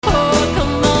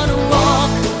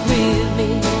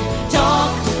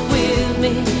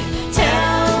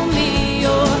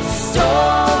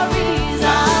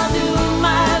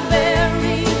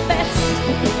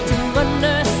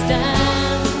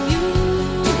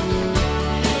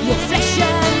your flesh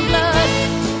and blood.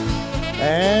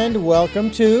 And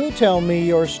welcome to Tell Me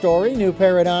Your Story, New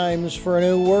Paradigms for a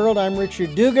New World. I'm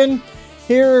Richard Dugan.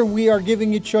 Here we are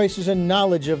giving you choices and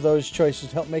knowledge of those choices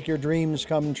to help make your dreams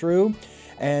come true.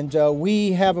 And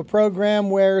we have a program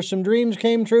where some dreams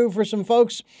came true for some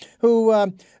folks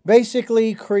who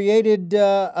basically created,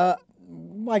 I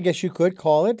guess you could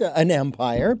call it, an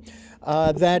empire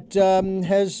that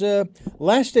has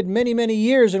lasted many, many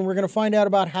years, and we're going to find out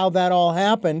about how that all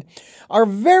happened. Our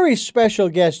very special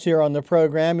guest here on the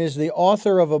program is the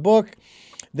author of a book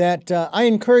that I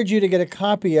encourage you to get a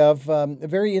copy of,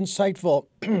 very insightful.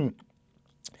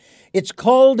 It's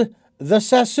called The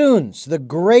Sassoons, The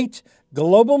Great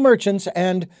Global Merchants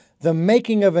and the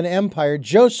Making of an Empire.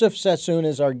 Joseph Sassoon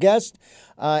is our guest,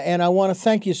 and I want to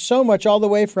thank you so much all the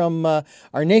way from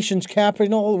our nation's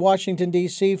capital, Washington,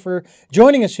 D.C., for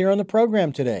joining us here on the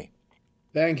program today.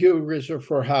 Thank you, Richard,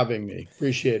 for having me.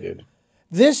 Appreciate it.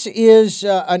 This is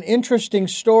an interesting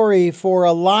story for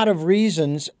a lot of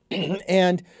reasons,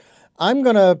 and I'm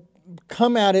going to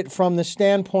come at it from the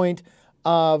standpoint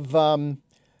of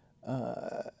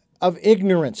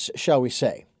ignorance, shall we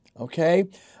say, okay?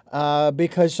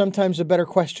 Because sometimes the better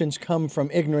questions come from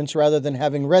ignorance rather than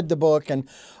having read the book. And,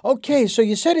 okay, so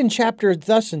you said in chapter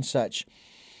thus and such.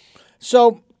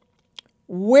 So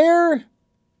where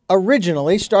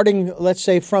originally, starting, let's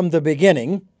say, from the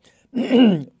beginning,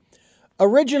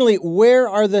 originally, where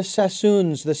are the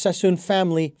Sassoons, the Sassoon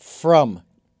family, from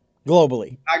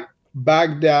globally?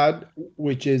 Baghdad,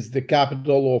 which is the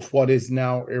capital of what is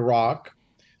now Iraq.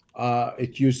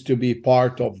 It used to be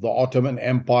part of the Ottoman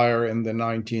Empire in the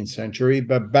 19th century,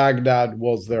 but Baghdad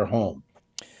was their home.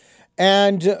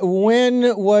 And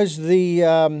when was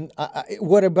the,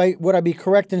 would I be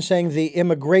correct in saying the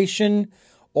immigration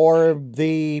or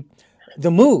the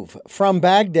move from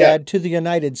Baghdad to the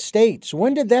United States?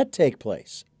 When did that take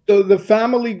place? So the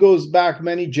family goes back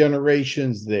many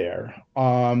generations there,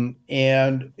 and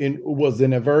it was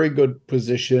in a very good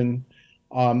position.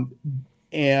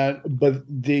 But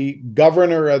the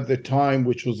governor at the time,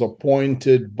 which was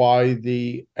appointed by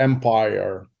the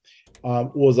empire,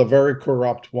 was a very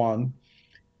corrupt one.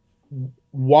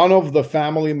 One of the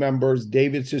family members,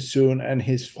 David Sassoon, and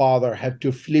his father had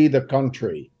to flee the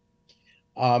country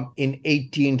in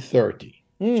 1830.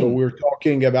 So we're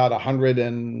talking about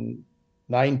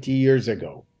 190 years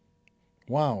ago.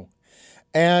 Wow.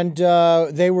 And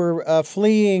they were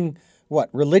fleeing... What,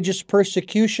 religious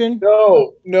persecution?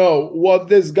 No. What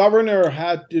this governor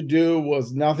had to do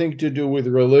was nothing to do with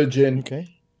religion.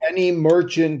 Okay. Any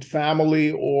merchant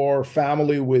family or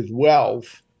family with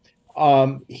wealth,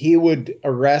 he would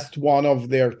arrest one of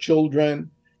their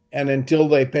children, and until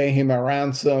they pay him a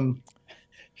ransom,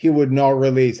 he would not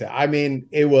release it. I mean,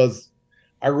 it was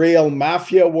a real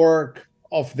mafia work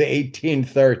of the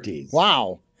 1830s.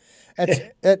 Wow.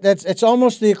 It's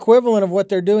almost the equivalent of what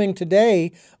they're doing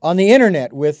today on the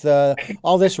internet with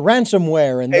all this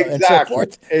ransomware and so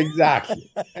forth.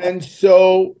 Exactly. And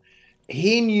so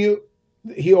he knew,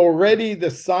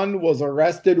 the son was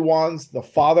arrested once, the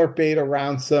father paid a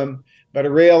ransom, but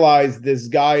realized this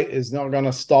guy is not going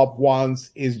to stop once,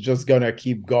 he's just going to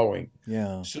keep going.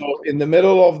 Yeah. So in the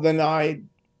middle of the night,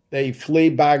 they flee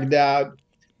Baghdad,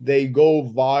 they go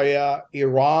via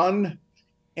Iran.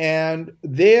 And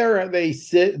there they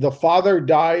sit, the father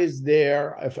dies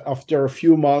there after a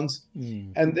few months,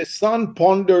 and the son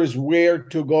ponders where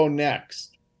to go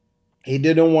next. He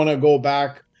didn't want to go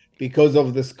back because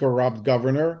of this corrupt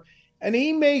governor. And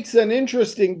he makes an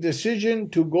interesting decision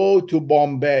to go to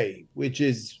Bombay, which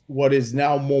is what is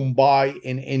now Mumbai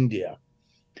in India.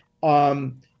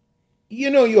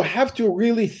 You have to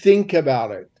really think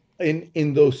about it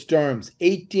in those terms.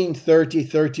 1830,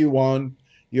 31.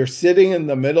 You're sitting in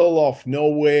the middle of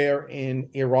nowhere in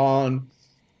Iran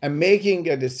and making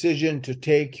a decision to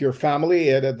take your family,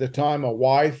 at the time a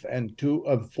wife and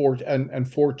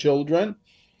four children,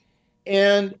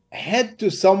 and head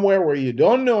to somewhere where you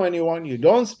don't know anyone, you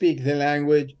don't speak the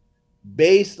language,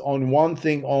 based on one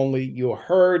thing only. You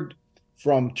heard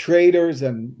from traders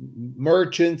and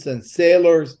merchants and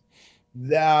sailors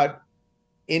that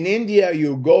in India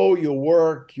you go, you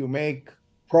work, you make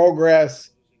progress,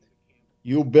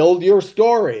 you build your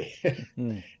story,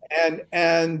 and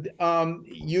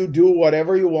you do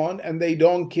whatever you want, and they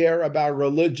don't care about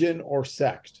religion or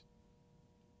sect.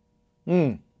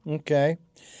 Okay.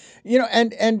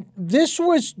 And this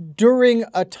was during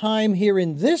a time here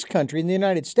in this country, in the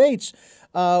United States,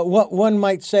 what one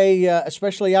might say,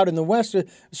 especially out in the West,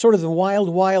 sort of the wild,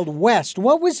 wild West.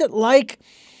 What was it like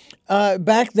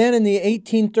back then in the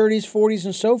 1830s, 40s,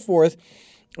 and so forth?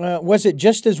 Was it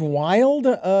just as wild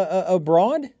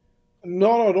abroad?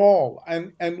 Not at all.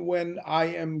 And when I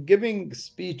am giving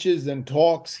speeches and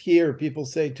talks here, people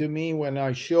say to me when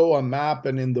I show a map,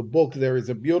 and in the book there is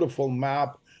a beautiful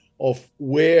map of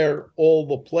where all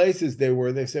the places they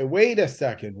were, they say, wait a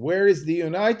second, where is the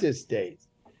United States?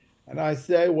 And I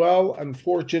say, well,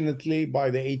 unfortunately, by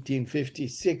the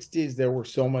 1850s, 60s, there were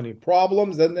so many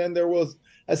problems. And then there was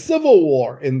a civil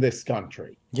war in this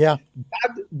country. Yeah.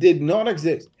 That did not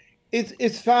exist.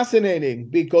 It's fascinating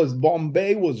because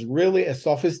Bombay was really a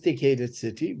sophisticated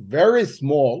city, very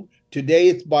small. Today,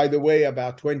 it's, by the way,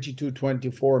 about 22,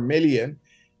 24 million.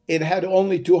 It had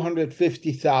only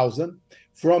 250,000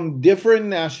 from different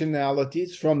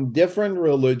nationalities, from different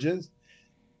religions,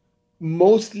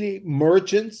 mostly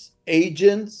merchants,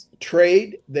 agents,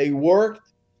 trade. They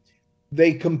worked,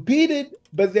 they competed,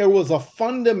 but there was a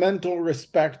fundamental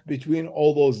respect between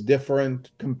all those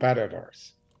different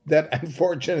competitors that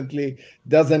unfortunately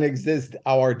doesn't exist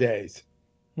our days.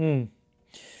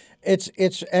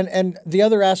 It's and the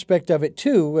other aspect of it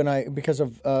too, and I because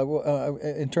of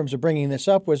in terms of bringing this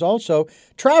up was also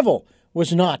travel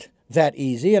was not that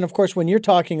easy, and of course when you're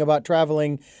talking about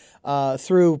traveling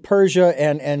through Persia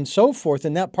and so forth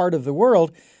in that part of the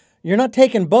world, you're not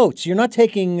taking boats, you're not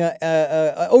taking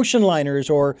ocean liners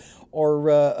or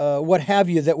what have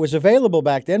you that was available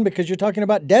back then because you're talking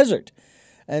about desert.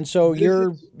 And so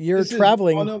you're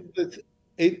traveling. One of the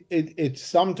it's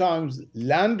sometimes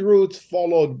land routes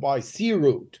followed by sea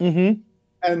route. Mm-hmm.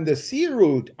 And the sea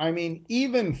route, I mean,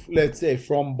 even let's say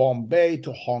from Bombay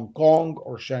to Hong Kong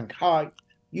or Shanghai,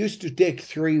 used to take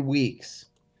 3 weeks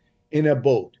in a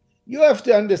boat. You have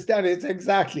to understand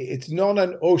it's not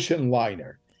an ocean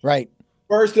liner. Right.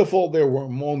 First of all, there were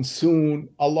monsoon.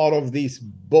 A lot of these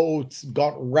boats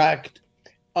got wrecked.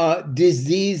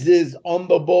 Diseases on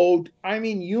the boat. I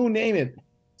mean, you name it.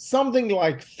 Something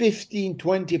like 15,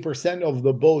 20% of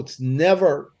the boats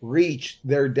never reached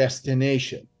their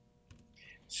destination.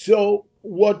 So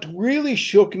what really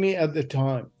shook me at the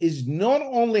time is not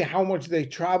only how much they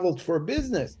traveled for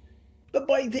business, but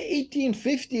by the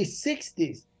 1850s,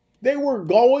 60s, they were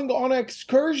going on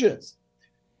excursions.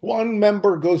 One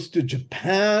member goes to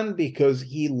Japan because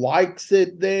he likes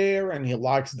it there and he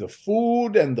likes the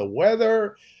food and the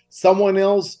weather. Someone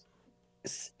else,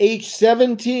 age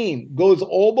 17, goes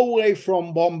all the way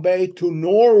from Bombay to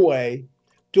Norway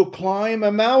to climb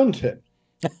a mountain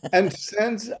and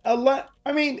sends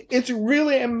I mean, it's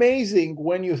really amazing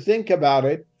when you think about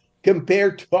it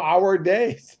compared to our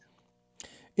days.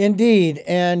 Indeed.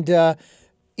 And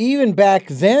even back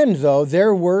then, though,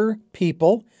 there were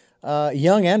people,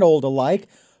 young and old alike,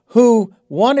 who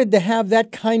wanted to have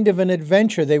that kind of an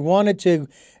adventure. They wanted to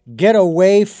get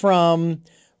away from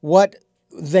what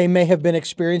they may have been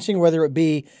experiencing, whether it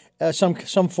be some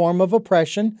form of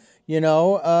oppression,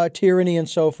 tyranny and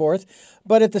so forth.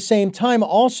 But at the same time,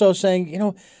 also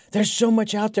saying, there's so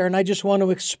much out there, and I just want to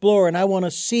explore, and I want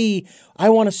to see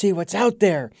what's out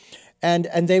there,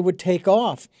 and they would take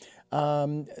off.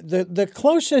 The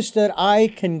closest that I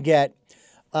can get,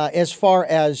 as far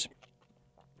as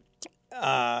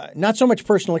not so much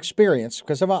personal experience,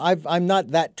 because I'm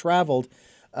not that traveled.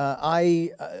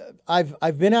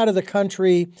 I've been out of the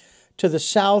country to the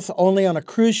south only on a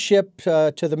cruise ship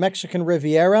to the Mexican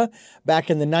Riviera back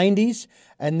in the 90s.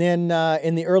 And then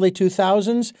in the early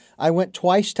 2000s, I went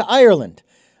twice to Ireland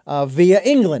via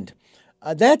England.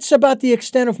 That's about the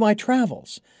extent of my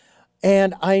travels.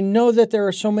 And I know that there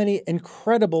are so many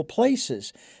incredible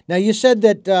places. Now, you said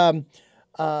that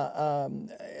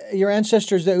your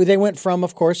ancestors, they went from,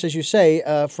 of course, as you say,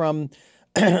 from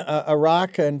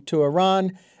Iraq and to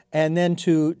Iran, and then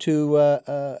to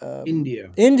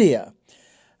India. India.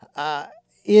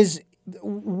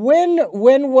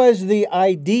 When was the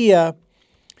idea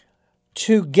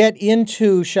to get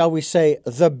into, shall we say,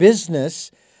 the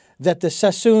business that the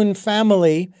Sassoon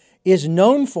family is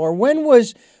known for? When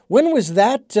was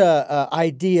that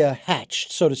idea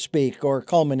hatched, so to speak, or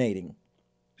culminating?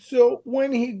 So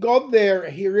when he got there,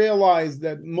 he realized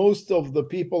that most of the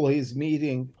people he's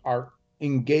meeting are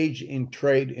engaged in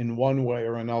trade in one way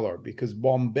or another, because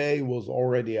Bombay was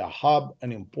already a hub,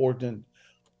 an important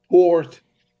port.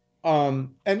 And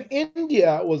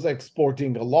India was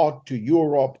exporting a lot to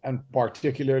Europe and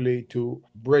particularly to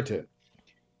Britain.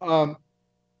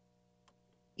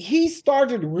 He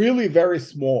started really very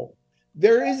small.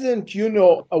 There isn't,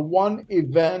 a one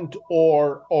event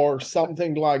or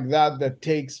something like that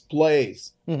takes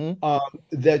place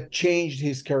that changed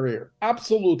his career.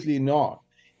 Absolutely not.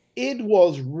 It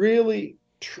was really,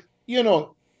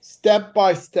 step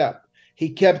by step. He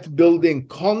kept building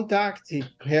contacts. He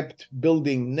kept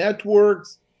building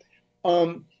networks.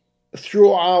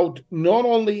 throughout not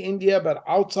only India, but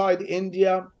outside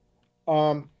India.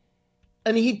 Um,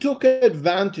 and he took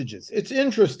advantages. It's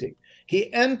interesting.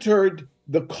 He entered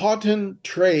the cotton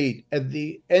trade at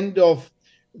the end of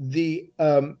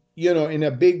in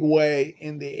a big way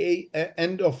in the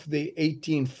end of the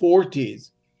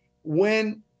 1840s,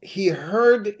 when he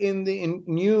heard in the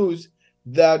news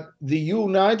that the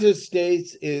United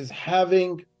States is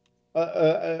having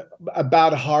a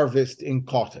bad harvest in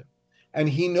cotton. And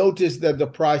he noticed that the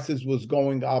prices was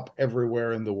going up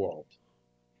everywhere in the world.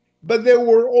 But there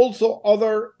were also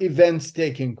other events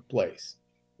taking place.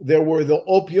 There were the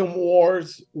Opium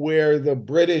Wars, where the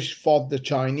British fought the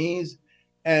Chinese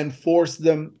and forced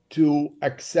them to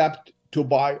accept to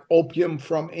buy opium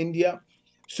from India.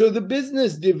 So the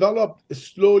business developed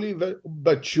slowly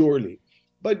but surely.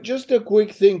 But just a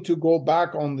quick thing to go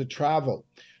back on the travel.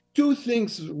 Two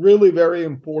things really very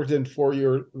important for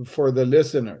the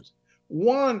listeners.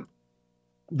 One,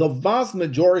 the vast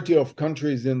majority of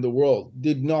countries in the world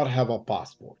did not have a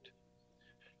passport.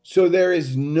 So there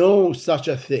is no such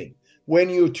a thing. When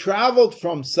you traveled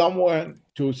from somewhere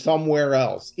to somewhere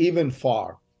else, even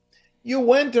far, you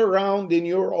went around in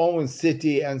your own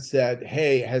city and said,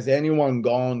 hey, has anyone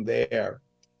gone there?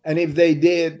 And if they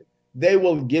did, they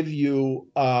will give you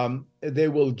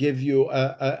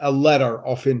a letter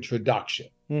of introduction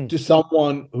to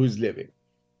someone who's living.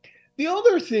 The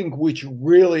other thing which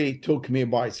really took me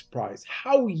by surprise,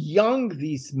 how young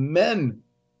these men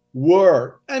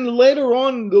were, and later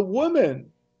on the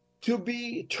women, to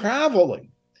be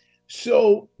traveling.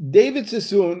 So David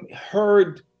Sassoon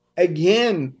heard,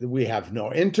 again, we have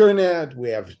no internet, we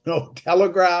have no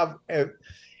telegraph.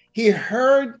 He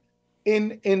heard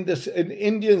in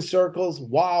Indian circles,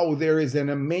 wow, there is an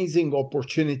amazing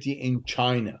opportunity in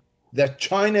China, that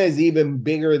China is even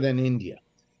bigger than India.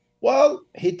 Well,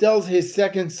 he tells his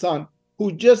second son,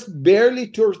 who just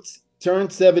barely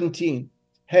turned 17,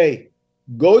 hey,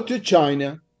 go to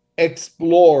China,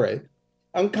 explore it,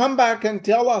 and come back and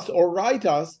tell us or write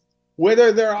us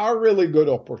whether there are really good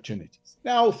opportunities.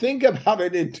 Now, think about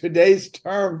it in today's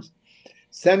terms,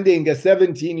 sending a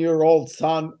 17-year-old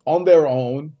son on their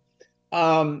own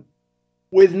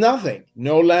with nothing,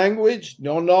 no language,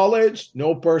 no knowledge,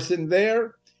 no person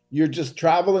there. You're just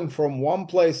traveling from one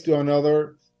place to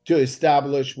another to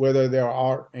establish whether there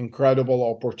are incredible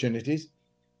opportunities.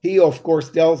 He, of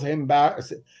course, sends him back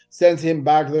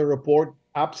the report.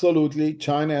 Absolutely,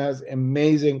 China has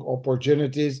amazing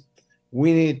opportunities.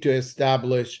 We need to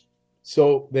establish.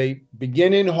 So they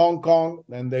begin in Hong Kong,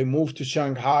 then they move to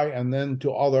Shanghai, and then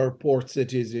to other port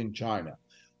cities in China.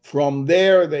 From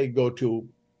there, they go to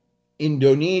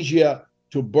Indonesia,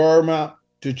 to Burma,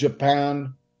 to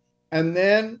Japan, and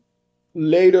then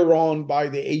later on by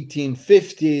the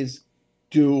 1850s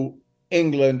to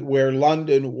England, where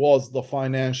London was the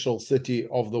financial city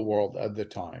of the world at the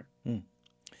time.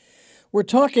 We're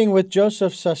talking with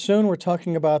Joseph Sassoon. We're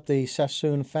talking about the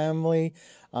Sassoon family.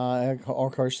 Of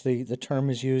course, the term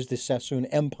is used, the Sassoon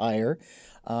Empire.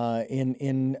 How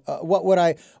would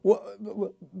I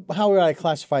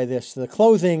classify this? The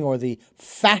clothing or the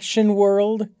fashion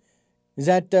world? Is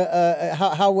that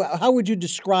how would you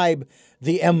describe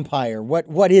the empire?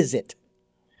 What is it?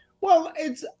 Well,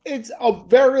 it's a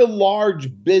very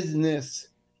large business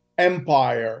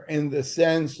empire in the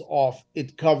sense of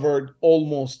it covered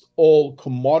almost all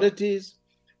commodities.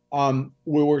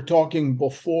 We were talking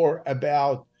before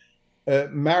about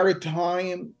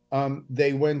maritime.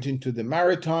 They went into the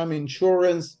maritime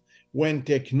insurance. When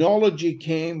technology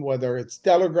came, whether it's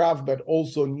telegraph, but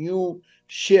also new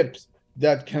ships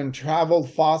that can travel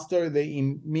faster, they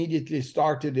immediately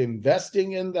started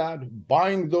investing in that,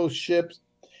 buying those ships.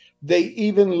 They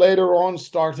even later on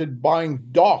started buying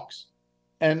docks.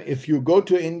 And if you go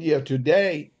to India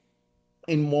today,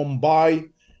 in Mumbai,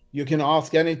 you can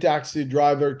ask any taxi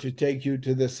driver to take you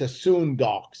to the Sassoon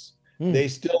docks. They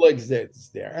still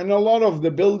exist there. And a lot of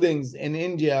the buildings in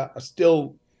India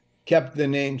still kept the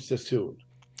name Sassoon.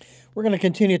 We're going to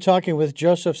continue talking with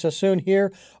Joseph Sassoon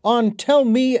here on Tell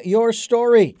Me Your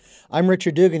Story. I'm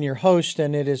Richard Dugan, your host,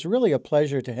 and it is really a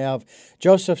pleasure to have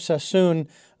Joseph Sassoon,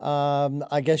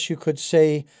 I guess you could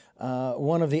say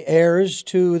one of the heirs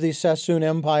to the Sassoon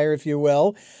Empire, if you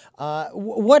will. Now,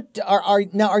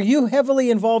 are you heavily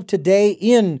involved today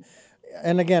in,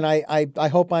 and again, I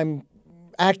hope I'm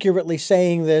accurately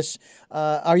saying this,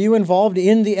 are you involved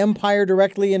in the empire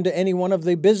directly into any one of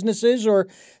the businesses, or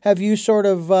have you sort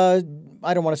of,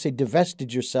 I don't want to say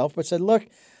divested yourself, but said, look,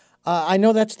 I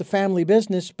know that's the family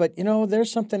business, but,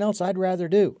 there's something else I'd rather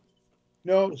do?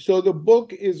 No, so the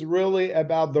book is really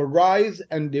about the rise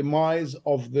and demise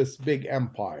of this big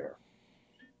empire.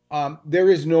 there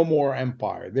is no more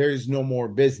empire. There is no more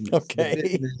business.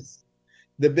 Okay.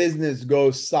 The business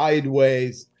goes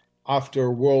sideways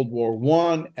after World War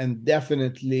I, and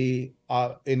definitely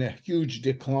in a huge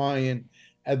decline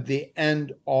at the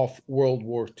end of World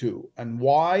War II. And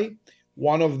why?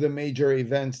 One of the major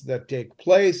events that take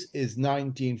place is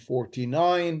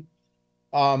 1949,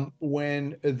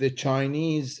 when the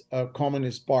Chinese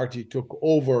Communist Party took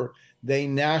over. They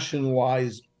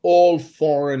nationalized all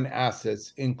foreign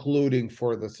assets, including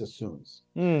for the Sassoons,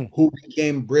 who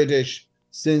became British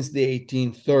since the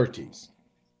 1830s.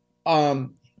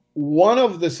 One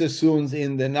of the Sassoons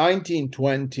in the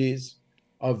 1920s,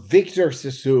 Victor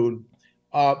Sassoon,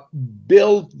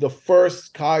 built the first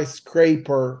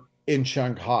skyscraper in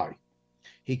Shanghai.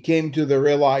 He came to the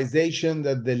realization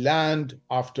that the land,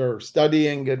 after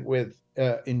studying it with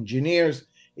engineers,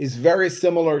 is very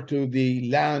similar to the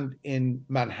land in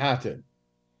Manhattan.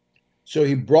 So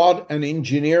he brought an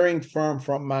engineering firm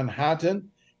from Manhattan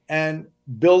and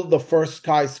built the first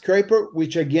skyscraper,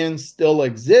 which again still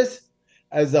exists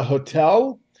as a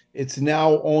hotel. It's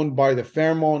now owned by the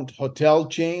Fairmont hotel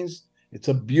chains. It's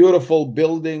a beautiful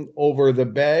building over the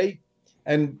bay.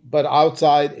 But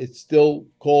outside, it's still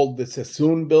called the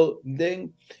Sassoon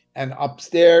Building. And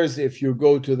upstairs, if you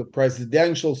go to the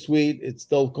presidential suite, it's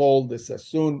still called the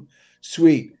Sassoon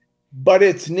Suite. But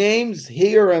its names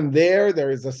here and there,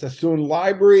 there is a Sassoon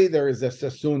Library, there is a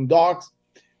Sassoon Docks.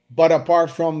 But apart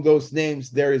from those names,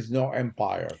 there is no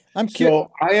empire.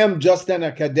 So I am just an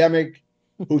academic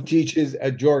who teaches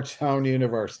at Georgetown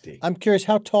University. I'm curious,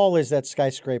 how tall is that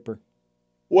skyscraper?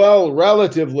 Well,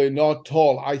 relatively not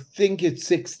tall. I think it's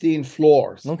 16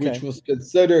 floors, which was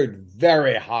considered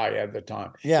very high at the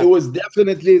time. Yeah. It was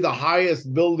definitely the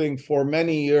highest building for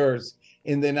many years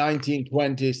in the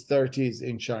 1920s, 30s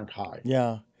in Shanghai.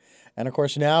 Yeah. And of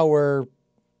course, now we're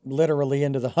literally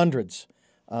into the hundreds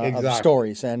of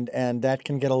stories, and that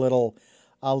can get a little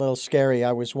scary.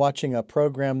 I was watching a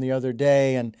program the other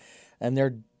day, and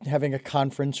they're having a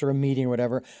conference or a meeting or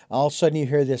whatever. All of a sudden you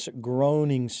hear this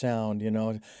groaning sound,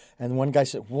 and one guy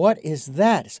said, "What is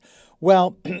that?"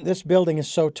 Well, this building is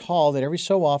so tall that every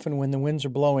so often when the winds are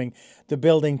blowing, the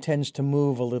building tends to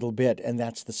move a little bit, and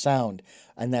that's the sound.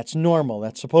 And that's normal.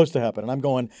 That's supposed to happen. And I'm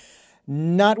going,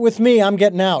 not with me. I'm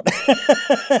getting out.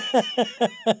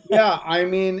 Yeah, I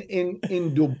mean, in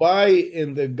Dubai,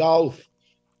 in the Gulf,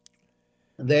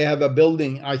 they have a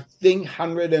building, I think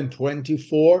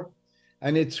 124.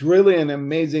 And it's really an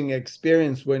amazing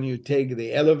experience when you take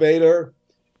the elevator,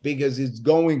 because it's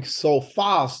going so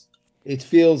fast. It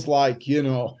feels like,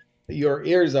 your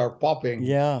ears are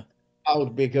popping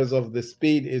out because of the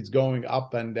speed it's going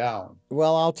up and down.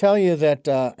 Well, I'll tell you that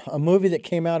a movie that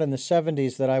came out in the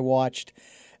 70s that I watched,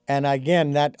 and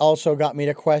again, that also got me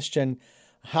to question,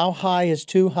 how high is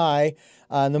too high?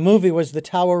 And the movie was The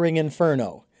Towering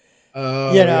Inferno.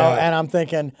 And I'm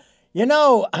thinking,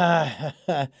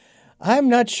 I'm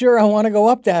not sure I want to go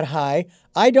up that high.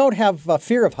 I don't have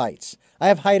fear of heights. I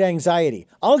have height anxiety.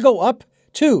 I'll go up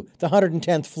to the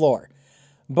 110th floor.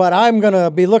 But I'm going to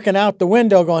be looking out the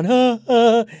window going,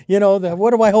 what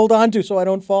do I hold on to so I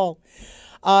don't fall?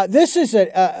 This is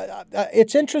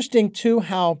it's interesting, too,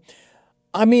 how,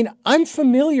 I'm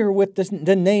familiar with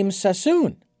the name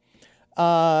Sassoon.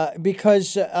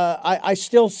 Because I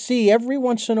still see every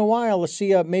once in a while,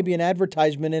 maybe an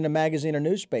advertisement in a magazine or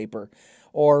newspaper.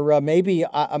 Or maybe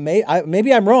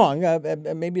I'm wrong.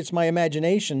 Maybe it's my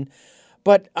imagination.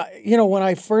 But, when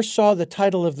I first saw the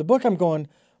title of the book, I'm going,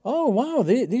 oh, wow,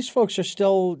 these folks are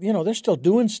still, they're still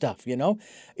doing stuff,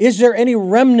 Is there any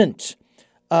remnant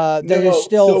that is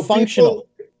still functional?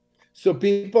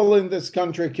 People in this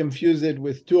country confuse it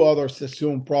with two other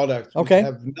Sassoon products, which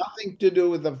have nothing to do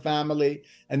with the family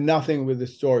and nothing with the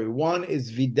story. One is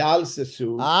Vidal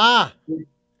Sassoon,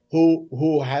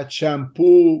 who had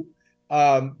shampoo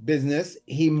business.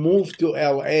 He moved to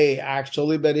LA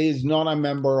actually, but he's not a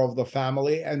member of the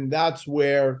family, and that's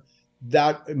where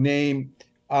that name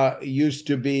used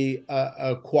to be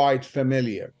quite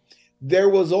familiar. There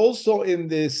was also in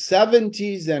the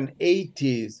 70s and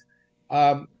 80s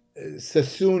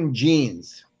Sassoon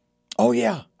jeans. Oh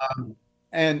yeah.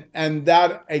 And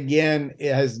that again,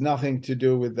 it has nothing to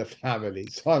do with the family.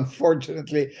 So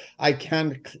unfortunately, I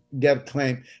can't get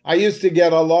claim. I used to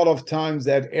get a lot of times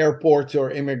at airports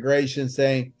or immigration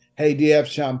saying, "Hey, do you have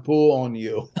shampoo on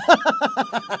you?"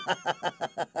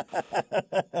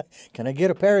 Can I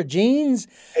get a pair of jeans?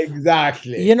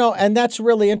 Exactly. You know, and that's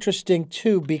really interesting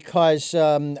too, because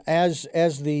as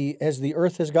the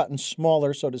Earth has gotten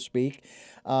smaller, so to speak,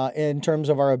 in terms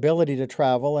of our ability to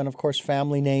travel, and of course,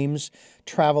 family names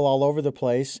travel all over the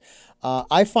place.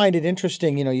 I find it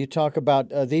interesting. You know, you talk about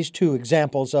these two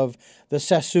examples of the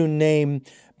Sassoon name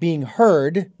being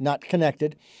heard, not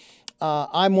connected.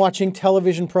 I'm watching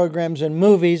television programs and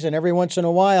movies, and every once in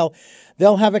a while,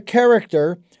 they'll have a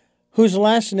character whose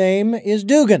last name is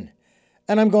Dugan,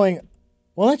 and I'm going,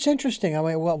 well, that's interesting. I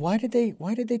mean, well, why did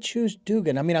they choose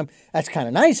Dugan? I mean, that's kind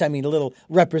of nice. I mean, a little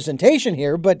representation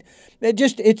here, but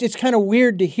it's kind of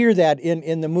weird to hear that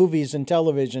in the movies and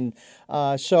television.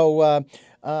 But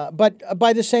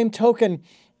by the same token,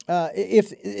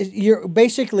 if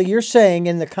you're saying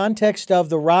in the context of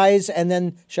the rise and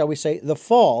then, shall we say, the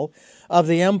fall of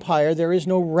the empire, there is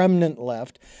no remnant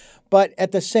left. But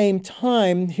at the same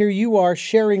time, here you are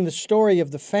sharing the story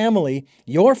of the family,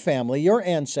 your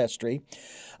ancestry,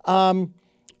 and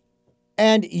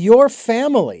your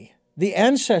family, the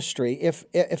ancestry,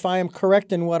 if I am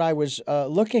correct in what I was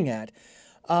looking at,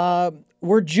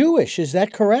 were Jewish. Is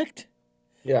that correct?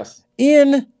 Yes.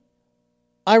 In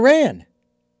Iran.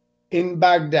 In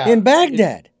Baghdad. In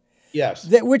Baghdad. Yes.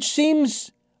 Which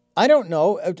seems, I don't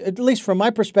know, at least from my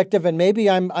perspective, and maybe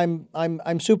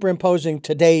I'm superimposing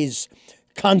today's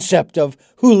concept of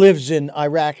who lives in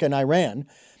Iraq and Iran.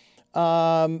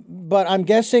 But I'm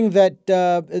guessing that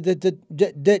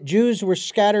that Jews were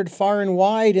scattered far and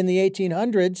wide in the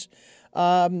 1800s,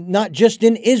 not just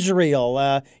in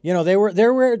Israel. They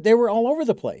were all over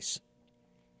the place.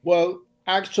 Well,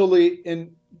 actually,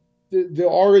 in the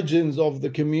origins of the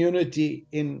community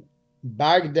in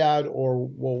Baghdad, or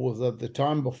what was at the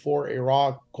time before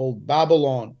Iraq called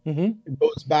Babylon, it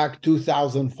goes back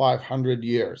 2,500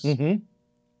 years.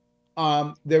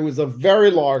 There was a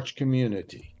very large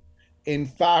community. In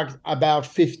fact, about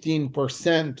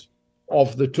 15%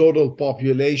 of the total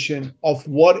population of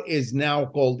what is now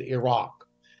called Iraq.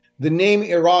 The name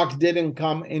Iraq didn't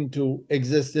come into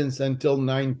existence until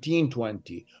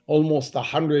 1920, almost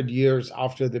 100 years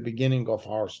after the beginning of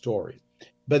our story.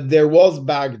 But there was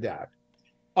Baghdad.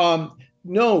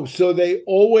 No, so they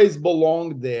always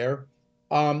belonged there.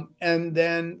 And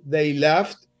then they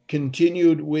left,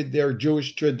 continued with their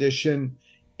Jewish tradition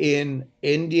in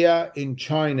India, in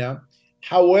China.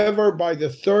 However, by the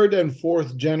third and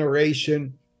fourth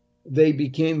generation, they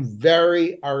became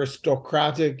very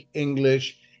aristocratic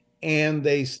English, and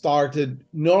they started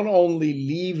not only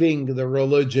leaving the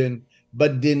religion,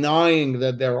 but denying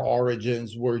that their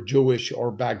origins were Jewish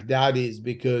or Baghdadis,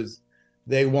 because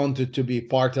they wanted to be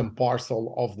part and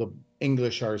parcel of the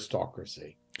English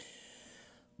aristocracy.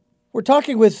 We're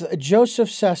talking with Joseph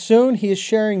Sassoon. He is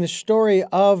sharing the story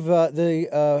of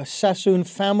the Sassoon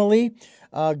family,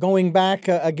 going back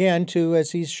again to,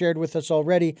 as he's shared with us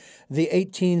already, the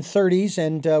 1830s.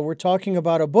 And we're talking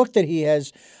about a book that he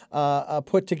has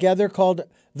put together called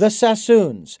The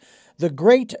Sassoons, The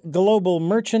Great Global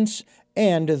Merchants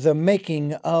and the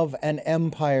Making of an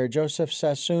Empire. Joseph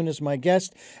Sassoon is my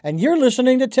guest, and you're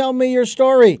listening to Tell Me Your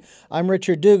Story. I'm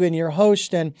Richard Dugan, your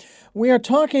host, and we are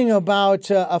talking about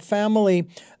a family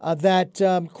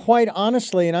that, quite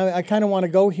honestly, and I kind of want to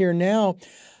go here now,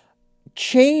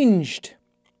 changed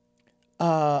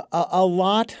a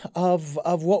lot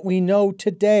of what we know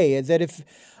today. That if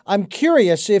I'm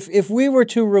curious, if we were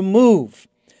to remove,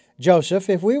 Joseph,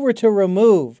 if we were to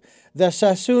remove the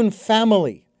Sassoon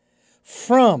family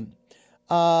from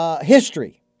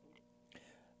history,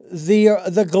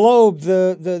 the globe,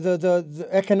 the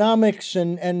economics,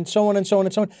 and so on and so on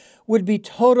and so on, would be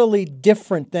totally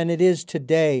different than it is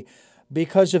today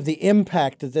because of the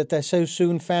impact that the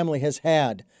Sassoon family has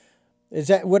had. Is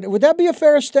that would that be a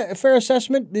fair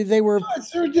assessment? They were, to a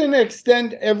certain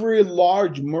extent, every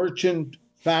large merchant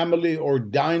family or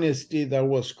dynasty that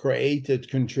was created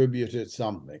contributed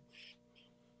something.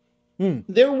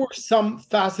 There were some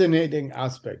fascinating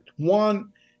aspects. One,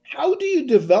 how do you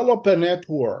develop a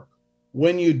network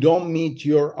when you don't meet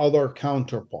your other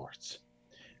counterparts?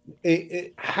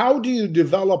 How do you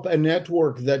develop a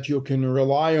network that you can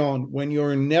rely on when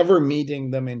you're never meeting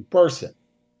them in person?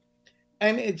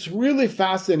 And it's really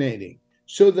fascinating.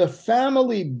 So the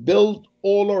family built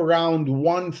all around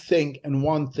one thing and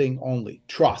one thing only: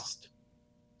 trust.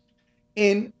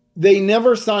 And they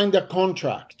never signed a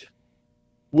contract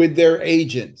with their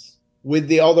agents, with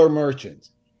the other merchants.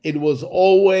 It was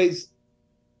always,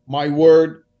 my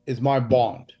word is my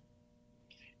bond.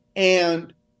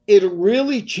 And it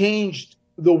really changed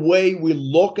the way we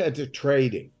look at the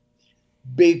trading,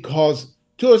 because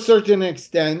to a certain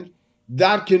extent,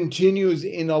 That continues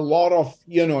in a lot of,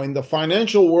 in the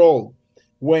financial world,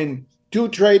 when two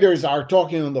traders are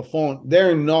talking on the phone,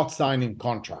 they're not signing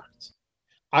contracts.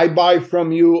 I buy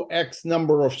from you X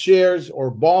number of shares or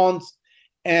bonds,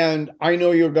 and I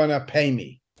know you're going to pay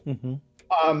me.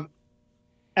 Mm-hmm.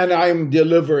 And I'm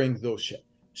delivering those shares.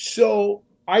 So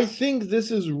I think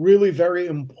this is really very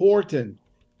important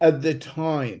at the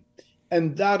time,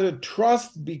 and that a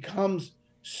trust becomes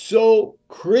so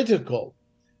critical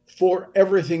for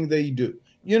everything they do.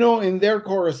 In their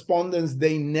correspondence,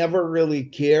 they never really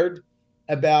cared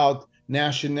about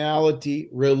nationality,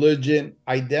 religion,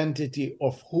 identity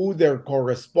of who their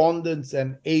correspondents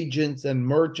and agents and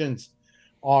merchants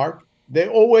are. They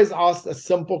always asked a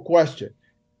simple question: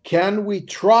 can we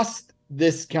trust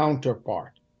this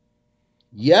counterpart?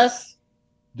 Yes,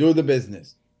 do the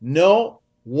business. No,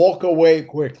 walk away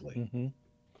quickly. Mm-hmm.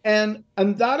 And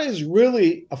that is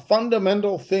really a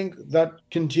fundamental thing that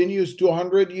continues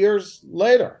 200 years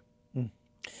later. And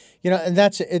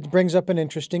it brings up an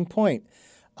interesting point.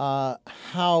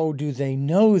 How do they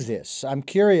know this? I'm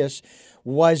curious.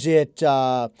 Was it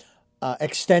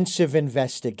extensive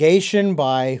investigation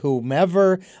by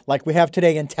whomever, like we have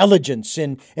today, intelligence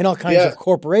in all kinds of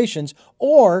corporations,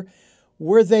 or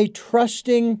were they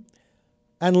trusting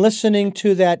and listening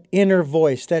to that inner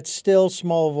voice, that still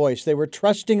small voice? They were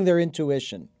trusting their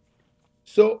intuition.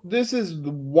 So this is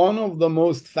one of the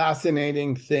most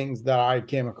fascinating things that I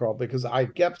came across, because I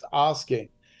kept asking,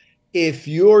 if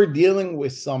you're dealing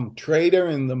with some trader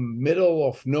in the middle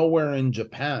of nowhere in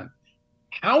Japan,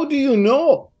 how do you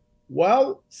know?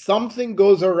 Well, something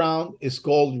goes around, is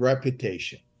called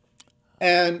reputation.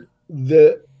 And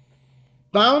the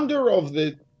founder of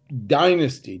the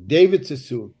dynasty, David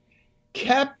Sassoon,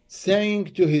 kept saying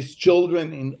to his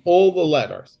children in all the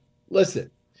letters, listen,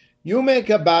 you make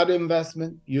a bad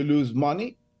investment, you lose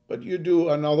money, but you do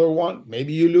another one,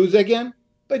 maybe you lose again,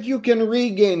 but you can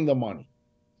regain the money.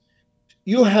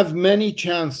 You have many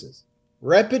chances.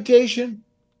 Reputation,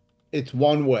 it's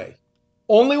one way.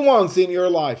 Only once in your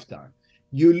lifetime.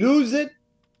 You lose it,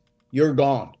 you're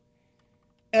gone.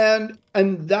 And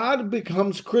that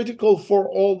becomes critical for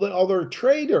all the other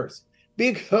traders,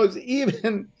 because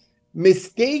even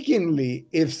mistakenly,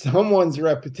 if someone's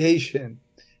reputation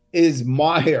is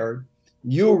mired,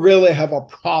 you really have a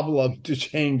problem to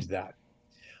change that.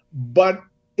 But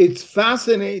it's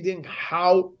fascinating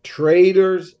how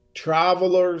traders,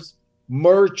 travelers,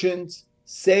 merchants,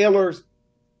 sailors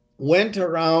went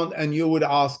around, and you would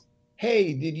ask,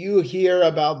 hey, did you hear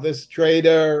about this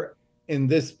trader in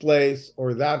this place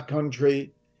or that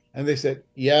country? And they said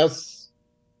yes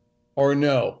or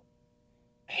no.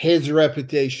 His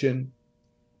reputation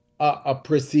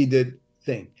preceded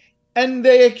thing. And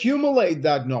they accumulate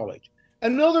that knowledge.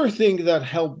 Another thing that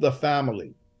helped the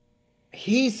family,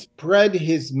 he spread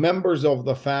his members of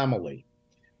the family,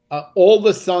 all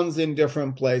the sons in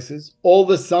different places, all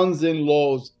the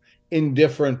sons-in-laws in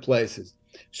different places.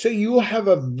 So you have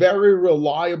a very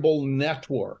reliable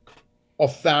network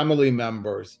of family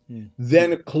members,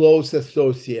 then close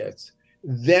associates,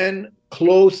 then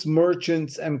close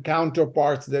merchants and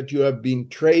counterparts that you have been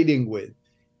trading with.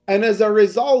 And as a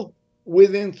result,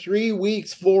 within 3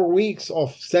 weeks, 4 weeks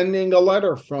of sending a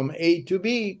letter from A to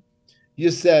B,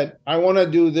 you said, I want to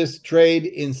do this trade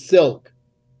in silk.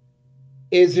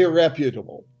 Is it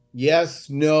reputable? Yes,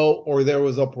 no, or there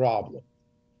was a problem.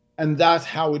 And that's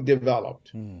how it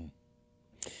developed.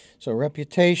 So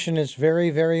reputation is very,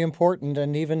 very important.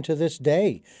 And even to this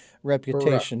day,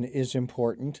 reputation is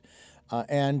important.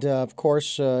 And of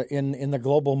course, in the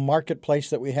global marketplace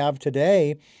that we have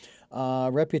today,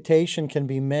 reputation can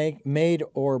be made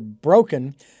or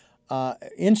broken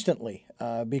instantly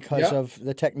because of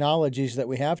the technologies that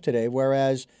we have today.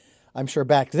 Whereas I'm sure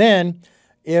back then,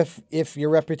 if your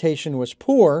reputation was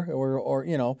poor or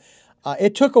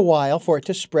it took a while for it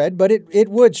to spread, but it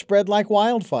would spread like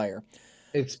wildfire.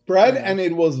 It spread, and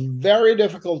it was very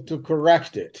difficult to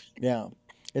correct it. Yeah.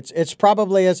 It's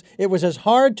probably it was as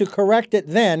hard to correct it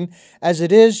then as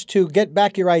it is to get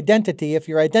back your identity if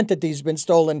your identity's been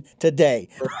stolen today.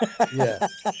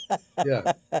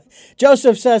 Yeah.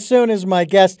 Joseph Sassoon is my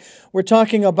guest. We're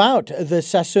talking about the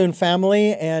Sassoon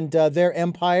family and their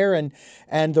empire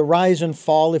and the rise and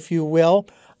fall, if you will.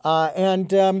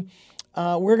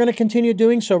 We're going to continue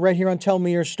doing so right here on Tell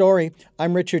Me Your Story.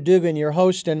 I'm Richard Dugan, your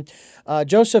host, and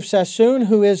Joseph Sassoon,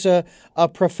 who is a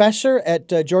professor at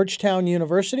Georgetown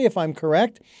University, if I'm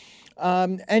correct,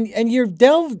 And you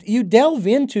delve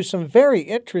into some very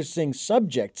interesting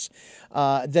subjects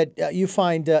that you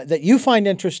find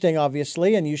interesting,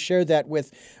 obviously, and you share that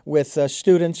with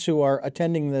students who are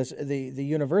attending the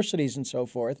universities and so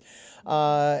forth.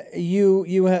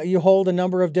 You hold a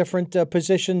number of different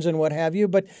positions and what have you.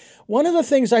 But one of the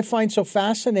things I find so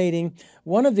fascinating,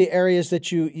 one of the areas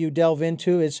that you delve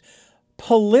into is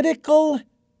political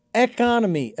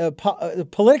economy,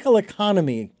 political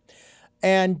economy.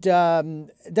 And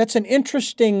that's an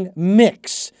interesting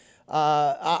mix.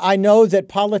 I know that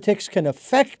politics can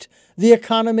affect the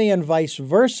economy and vice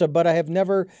versa, but I have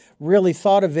never really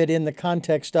thought of it in the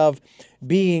context of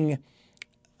being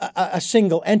a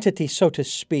single entity, so to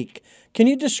speak. Can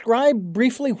you describe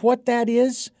briefly what that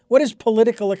is? What is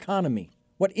political economy?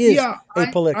 What is a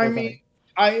political economy?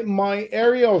 My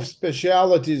area of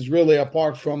specialty is really,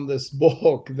 apart from this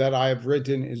book that I have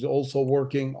written, is also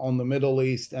working on the Middle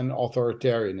East and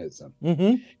authoritarianism.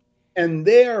 Mm-hmm. And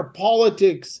there,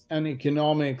 politics and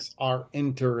economics are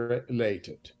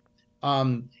interrelated.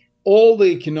 All the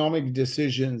economic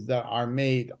decisions that are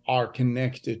made are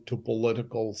connected to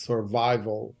political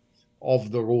survival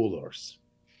of the rulers.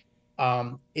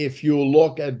 If you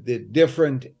look at the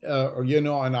different,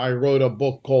 and I wrote a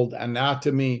book called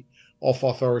Anatomy of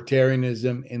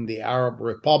Authoritarianism in the Arab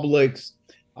Republics.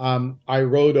 I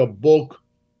wrote a book.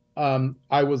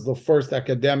 I was the first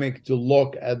academic to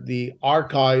look at the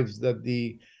archives that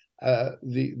the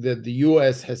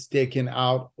U.S. has taken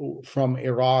out from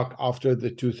Iraq after the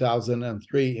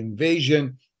 2003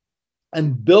 invasion,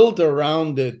 and built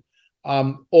around it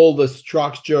all the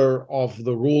structure of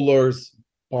the rulers,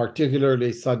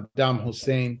 particularly Saddam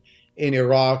Hussein in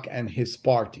Iraq and his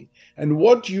party. And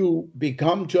what you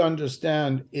become to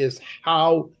understand is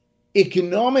how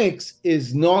economics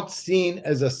is not seen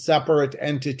as a separate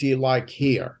entity like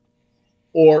here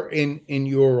or in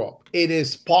Europe. It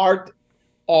is part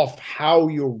of how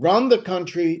you run the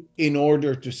country in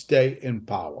order to stay in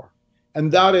power.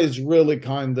 And that is really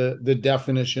kind of the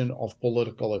definition of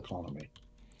political economy.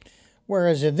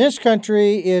 Whereas in this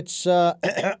country, it's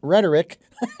rhetoric.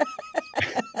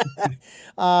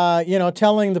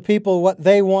 Telling the people what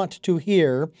they want to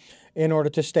hear in order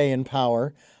to stay in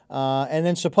power, and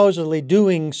then supposedly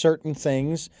doing certain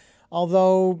things,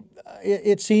 although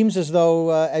it seems as though,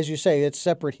 as you say, it's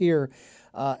separate here,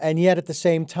 and yet at the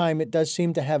same time it does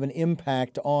seem to have an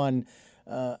impact on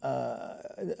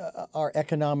our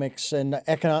economics, and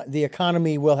the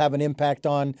economy will have an impact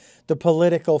on the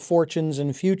political fortunes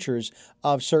and futures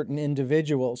of certain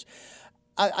individuals.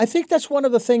 I think that's one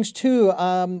of the things, too,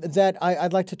 that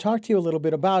I'd like to talk to you a little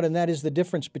bit about, and that is the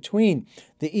difference between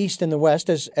the East and the West,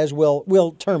 as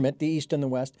we'll term it, the East and the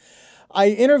West. I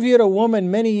interviewed a woman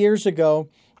many years ago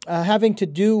having to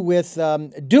do with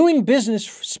doing business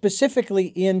specifically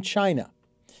in China,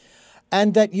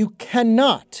 and that you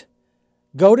cannot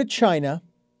go to China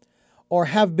or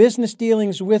have business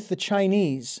dealings with the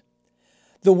Chinese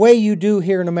the way you do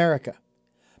here in America.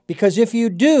 Because if you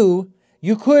do,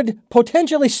 you could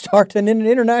potentially start an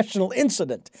international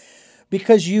incident,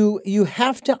 because you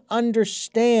have to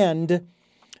understand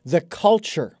the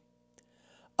culture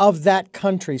of that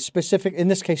country, specific, in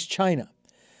this case, China.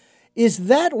 Is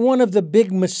that one of the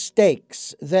big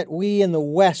mistakes that we in the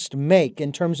West make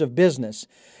in terms of business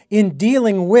in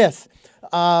dealing with,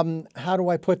 how do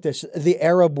I put this, the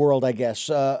Arab world, I guess,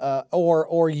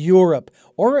 or Europe,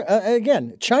 or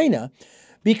again, China,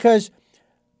 because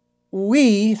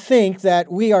we think that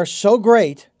we are so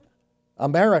great,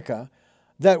 America,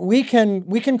 that we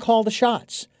can call the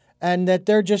shots, and that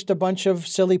they're just a bunch of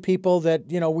silly people that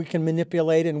we can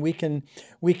manipulate, and we can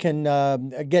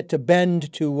get to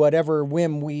bend to whatever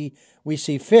whim we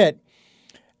see fit.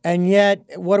 And yet,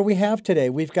 what do we have today?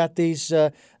 We've got these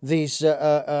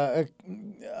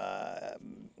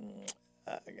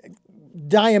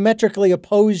diametrically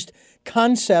opposed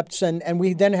concepts, and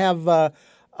we then have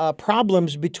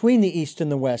problems between the East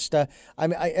and the West.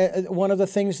 One of the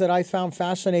things that I found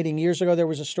fascinating years ago, there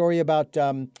was a story about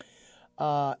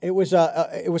it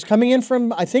was coming in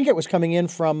from, I think it was coming in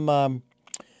from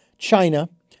China,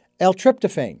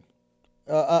 L-tryptophan,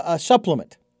 a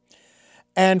supplement.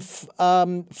 And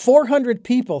 400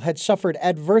 people had suffered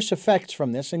adverse effects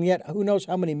from this, and yet who knows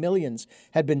how many millions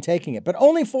had been taking it, but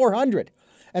only 400.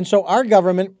 And so our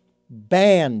government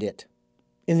banned it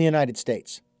in the United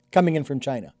States, coming in from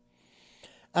China.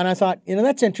 And I thought,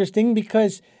 that's interesting,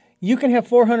 because you can have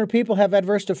 400 people have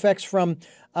adverse effects from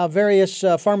various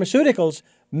pharmaceuticals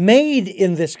made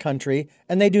in this country,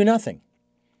 and they do nothing.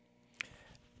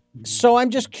 So I'm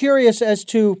just curious as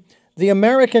to the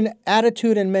American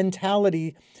attitude and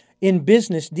mentality in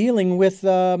business dealing with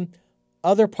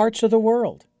other parts of the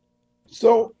world.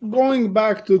 So going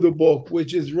back to the book,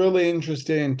 which is really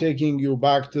interesting and taking you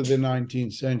back to the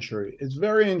 19th century, it's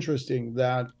very interesting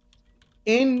that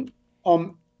in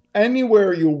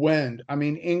anywhere you went, I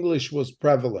mean, English was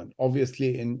prevalent,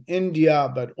 obviously in India,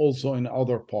 but also in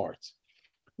other parts.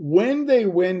 When they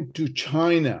went to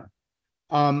China,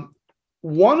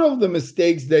 one of the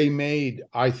mistakes they made,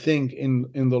 I think, in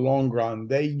the long run,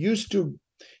 they used to,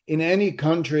 in any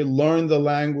country, learn the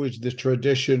language, the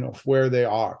tradition of where they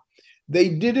are. They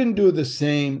didn't do the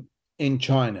same in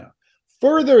China.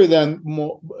 Further than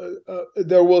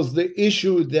there was the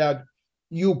issue that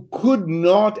you could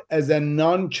not, as a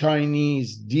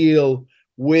non-Chinese, deal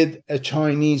with a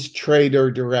Chinese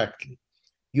trader directly.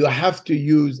 You have to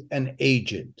use an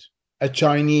agent, a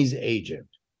Chinese agent,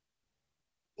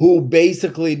 who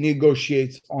basically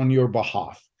negotiates on your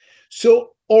behalf.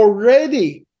 So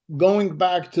already going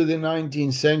back to the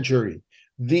 19th century,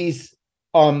 these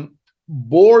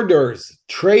borders,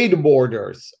 trade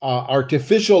borders,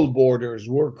 artificial borders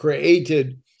were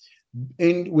created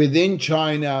within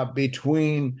China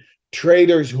between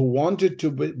traders who wanted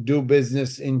to do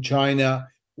business in China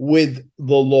with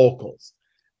the locals.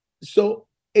 So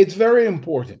it's very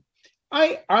important.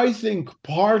 I think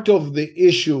part of the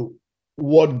issue,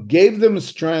 what gave them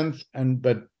strength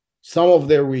but some of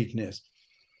their weakness,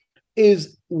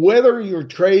 is whether you're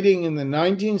trading in the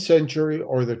 19th century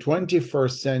or the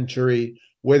 21st century,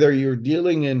 whether you're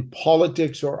dealing in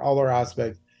politics or other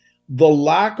aspects, the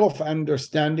lack of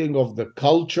understanding of the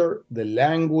culture, the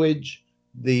language,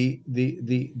 the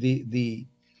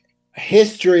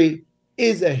history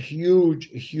is a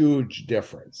huge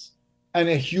difference and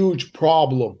a huge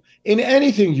problem in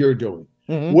anything you're doing.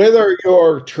 Mm-hmm. Whether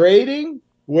you're trading,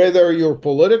 whether you're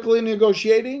politically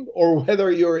negotiating, or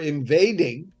whether you're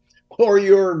invading, or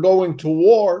you're going to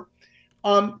war,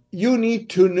 you need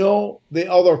to know the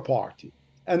other party.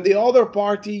 And the other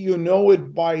party, you know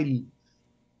it by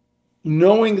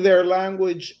knowing their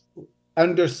language,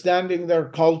 understanding their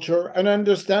culture, and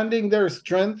understanding their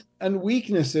strength and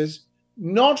weaknesses,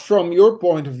 not from your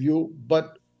point of view,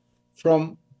 but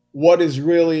from what is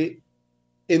really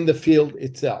in the field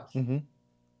itself. Mm-hmm.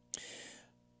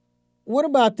 What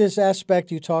about this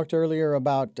aspect you talked earlier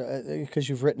about, because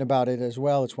you've written about it as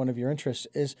well, it's one of your interests,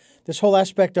 is this whole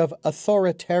aspect of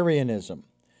authoritarianism.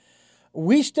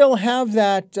 We still have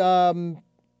that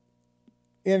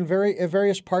in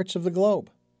various parts of the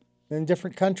globe, in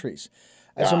different countries.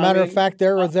 As a matter of fact,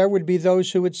 there would be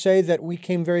those who would say that we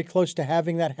came very close to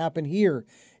having that happen here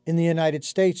in the United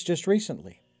States just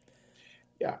recently.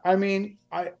 Yeah, I mean,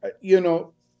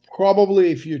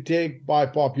 probably if you take by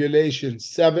population,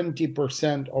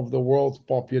 70% of the world's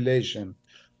population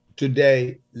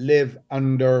today live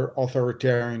under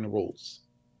authoritarian rules,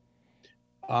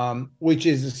 which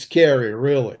is scary,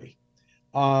 really.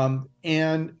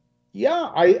 And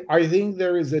yeah, I think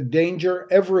there is a danger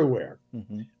everywhere,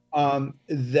 mm-hmm.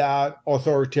 That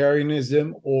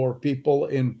authoritarianism or people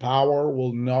in power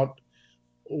will not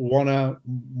want to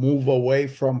move away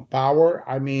from power.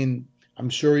 I mean, I'm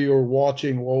sure you're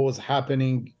watching what was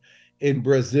happening in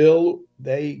Brazil.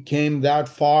 They came that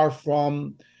far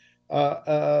from,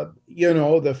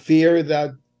 the fear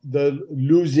that the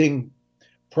losing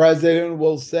president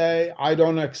will say, "I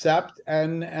don't accept,"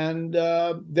 and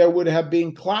there would have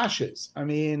been clashes. I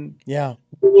mean, yeah,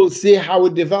 we'll see how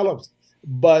it develops.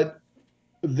 But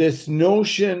this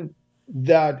notion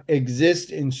that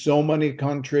exists in so many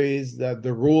countries that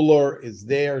the ruler is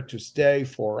there to stay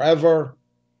forever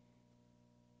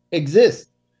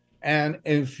exists. And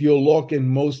if you look in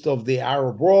most of the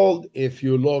Arab world, if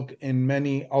you look in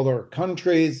many other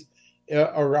countries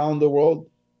around the world,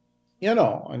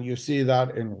 and you see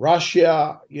that in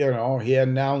Russia, he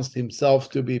announced himself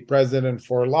to be president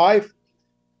for life.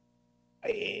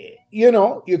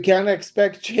 You can't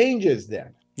expect changes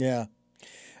then. Yeah.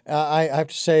 I have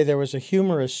to say there was a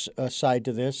humorous side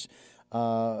to this.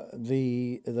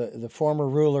 The former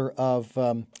ruler of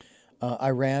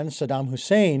Iran, Saddam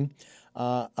Hussein,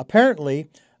 apparently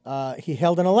he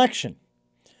held an election.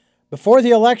 Before the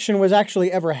election was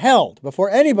actually ever held, before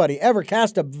anybody ever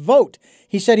cast a vote,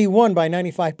 he said he won by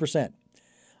 95%.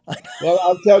 Well,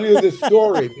 I'll tell you the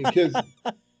story because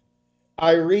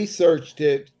I researched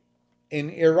it in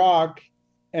Iraq,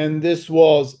 and this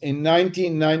was in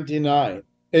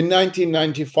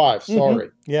 1995, sorry.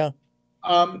 Mm-hmm. Yeah.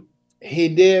 He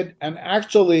did, and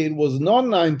actually it was not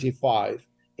 95,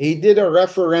 he did a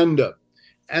referendum.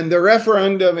 And the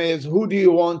referendum is, who do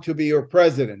you want to be your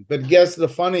president? But guess the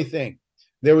funny thing,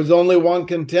 there was only one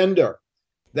contender.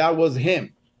 That was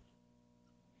him.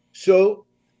 So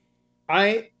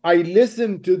I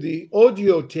listened to the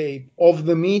audio tape of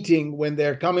the meeting when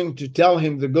they're coming to tell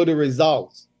him the good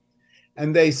results.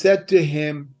 And they said to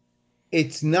him,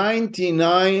 it's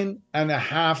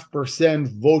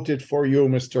 99.5% voted for you,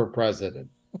 Mr. President.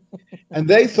 And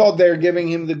they thought they're giving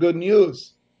him the good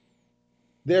news.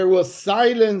 There was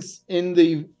silence in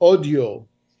the audio.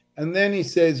 And then he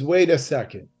says, wait a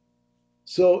second.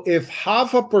 So if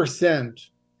 0.5%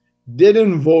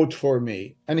 didn't vote for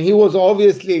me, and he was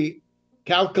obviously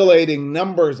calculating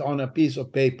numbers on a piece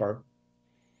of paper,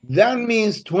 that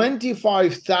means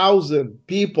 25,000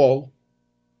 people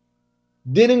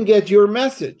didn't get your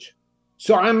message.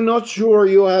 So I'm not sure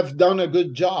you have done a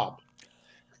good job.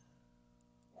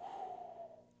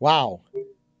 Wow.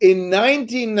 In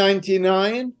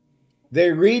 1999, they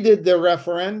redid the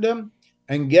referendum,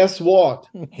 and guess what?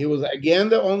 He was again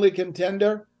the only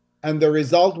contender, and the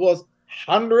result was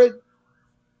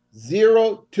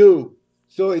 100-0-2.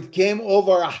 So it came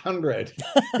over 100.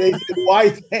 They said,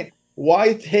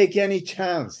 why take any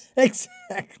chance?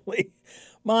 Exactly.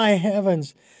 My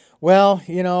heavens. Well,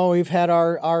 you know, we've had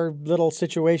our little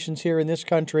situations here in this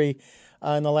country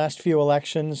in the last few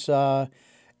elections, and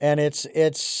it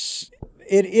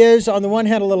is on the one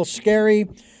hand a little scary,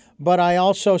 but I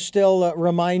also still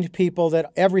remind people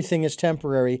that everything is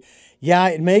temporary. Yeah,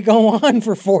 it may go on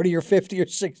for 40 or 50 or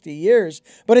 60 years,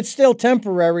 but it's still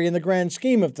temporary in the grand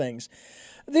scheme of things.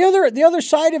 The other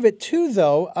side of it too,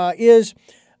 though, is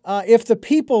if the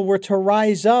people were to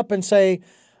rise up and say,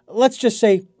 let's just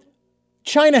say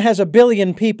China has 1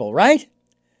 billion people, right?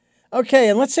 Okay,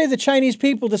 and let's say the Chinese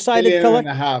people decided $1.5 billion,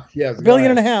 yes, $1.5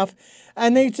 billion,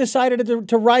 and they decided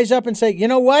to rise up and say, you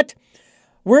know what?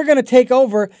 We're going to take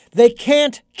over. They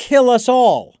can't kill us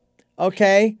all,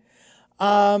 okay?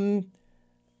 You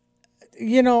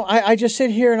know, I just sit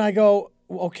here and I go,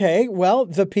 okay, well,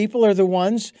 the people are the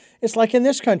ones. It's like in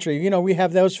this country, you know, we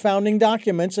have those founding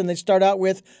documents, and they start out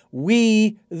with,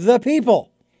 we the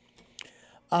people.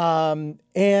 You know,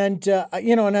 and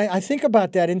I think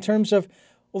about that in terms of,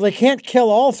 well, they can't kill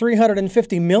all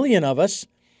 350 million of us,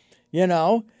 you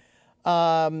know,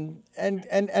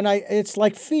 it's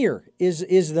like fear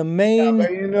is the main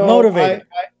motivator.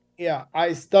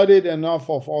 I studied enough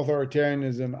of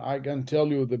authoritarianism. I can tell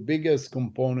you the biggest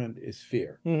component is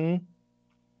fear. Mm-hmm.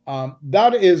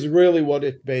 That is really what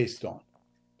it's based on.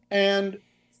 And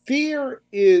fear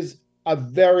is a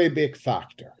very big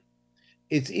factor.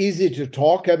 It's easy to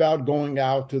talk about going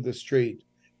out to the street,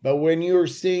 but when you're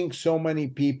seeing so many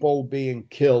people being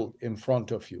killed in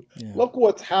front of you, look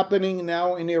what's happening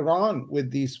now in Iran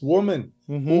with these women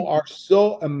who are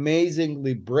so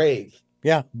amazingly brave.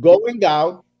 Yeah. Going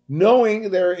out,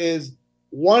 knowing there is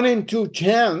 1 in 2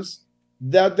 chance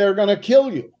that they're going to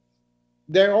kill you.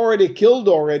 They're already killed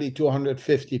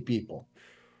 250 people.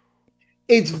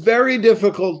 It's very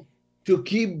difficult to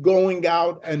keep going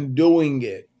out and doing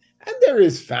it. And there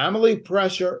is family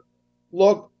pressure.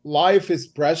 Look, life is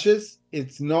precious.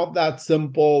 It's not that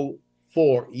simple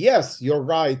yes, you're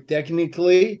right.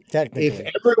 Technically, if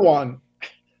everyone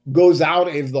goes out,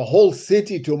 if the whole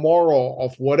city tomorrow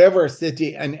of whatever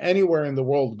city and anywhere in the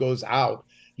world goes out,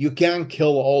 you can't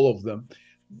kill all of them.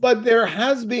 But there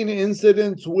has been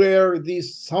incidents where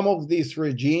some of these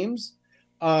regimes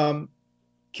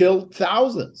killed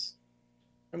thousands.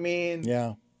 I mean,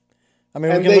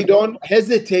 and they don't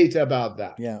hesitate about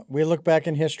that. Yeah, we look back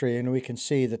in history and we can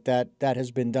see that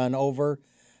has been done over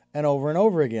and over and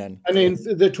over again. And in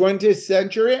the 20th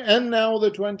century and now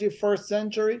the 21st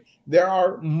century, there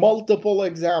are multiple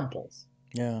examples.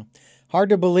 Yeah, hard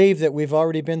to believe that we've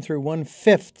already been through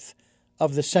 1/5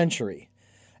 of the century,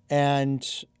 and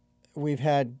we've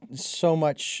had so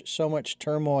much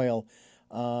turmoil.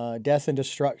 Death and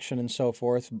destruction and so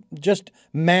forth, just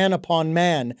man upon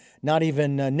man, not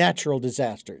even natural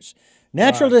disasters.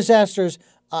 Natural disasters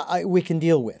we can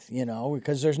deal with, you know,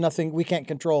 because there's nothing, we can't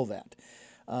control that.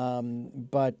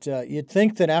 But you'd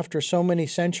think that after so many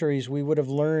centuries, we would have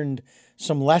learned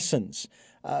some lessons.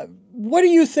 What do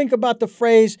you think about the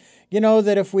phrase, you know,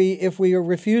 that if we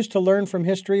refuse to learn from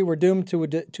history, we're doomed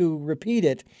to repeat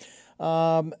it?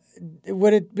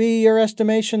 Would it be your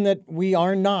estimation that we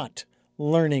are not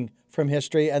learning from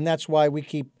history, and that's why we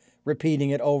keep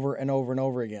repeating it over and over and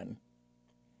over again?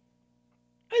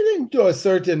 I think to a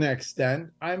certain extent.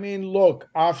 I mean, look,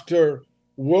 after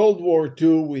World War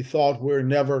II, we thought we're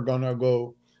never going to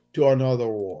go to another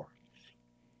war.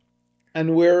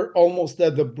 And we're almost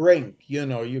at the brink. You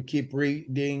know, you keep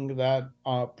reading that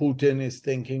Putin is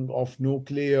thinking of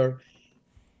nuclear.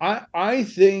 I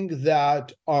think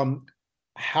that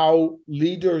how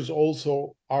leaders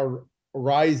also are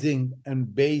rising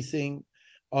and basing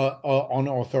on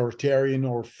authoritarian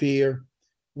or fear.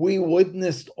 We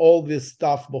witnessed all this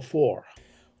stuff before.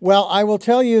 Well, I will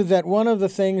tell you that one of the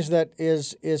things that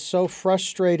is so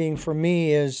frustrating for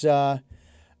me is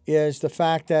the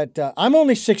fact that I'm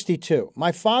only 62.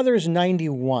 My father's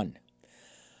 91.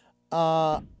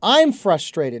 I'm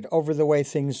frustrated over the way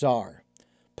things are,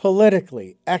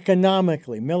 politically,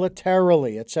 economically,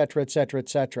 militarily, et cetera, et cetera, et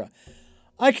cetera.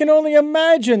 I can only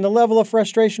imagine the level of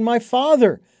frustration my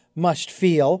father must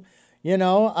feel,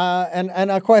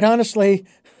 and quite honestly,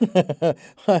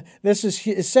 this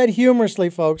is said humorously,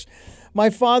 folks. My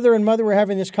father and mother were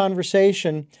having this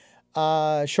conversation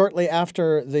shortly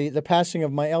after the passing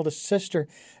of my eldest sister,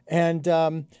 and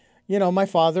my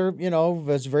father,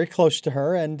 was very close to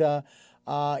her, and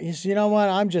he said, "You know what?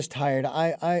 I'm just tired.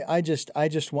 I just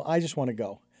want to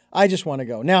go. I just want to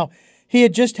go." Now, he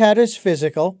had just had his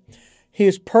physical. He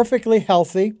is perfectly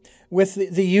healthy with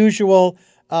the usual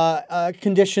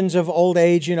conditions of old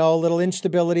age, a little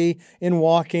instability in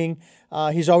walking.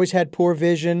 He's always had poor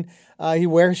vision. He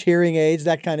wears hearing aids,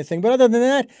 that kind of thing. But other than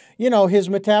that, his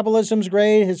metabolism's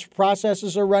great. His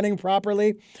processes are running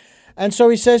properly. And so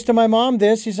he says to my mom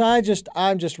this, he says,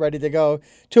 I'm just ready to go.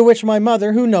 To which my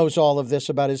mother, who knows all of this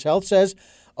about his health, says,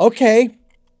 "Okay,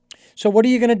 so what are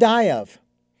you going to die of?"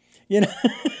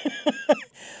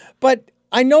 But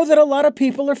I know that a lot of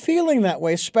people are feeling that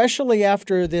way, especially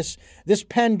after this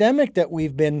pandemic that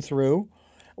we've been through,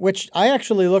 which I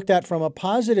actually looked at from a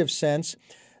positive sense,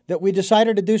 that we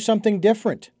decided to do something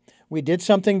different. We did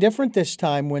something different this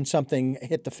time when something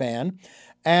hit the fan.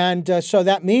 And so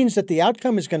that means that the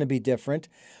outcome is going to be different.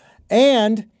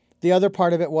 And the other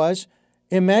part of it was,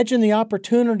 imagine the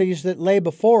opportunities that lay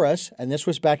before us, and this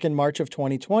was back in March of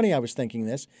 2020, I was thinking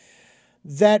this,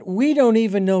 that we don't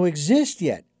even know exist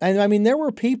yet. And I mean, there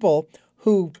were people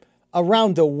who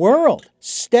around the world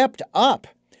stepped up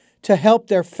to help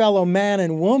their fellow man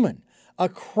and woman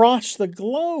across the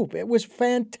globe. It was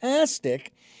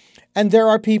fantastic. And there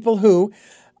are people who,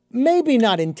 maybe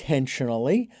not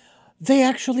intentionally, they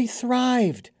actually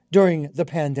thrived during the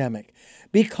pandemic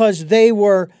because they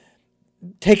were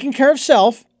taking care of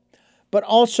self, but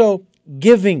also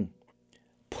giving,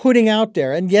 putting out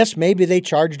there. And yes, maybe they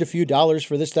charged a few dollars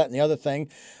for this, that, and the other thing,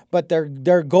 but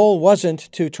their goal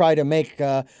wasn't to try to make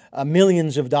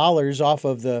millions of dollars off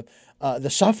of the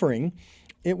suffering.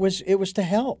 It was to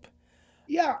help.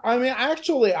 Yeah, I mean,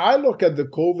 actually, I look at the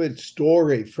COVID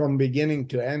story from beginning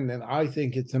to end, and I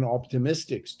think it's an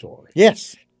optimistic story.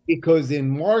 Yes. Because in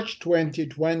March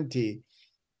 2020,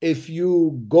 if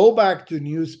you go back to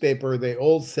newspaper, they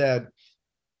all said,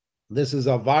 this is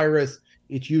a virus.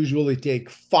 It usually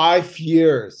takes 5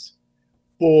 years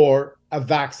for a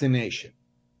vaccination.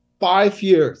 5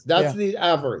 years. That's the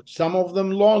average. Some of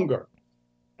them longer.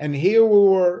 And here we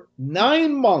were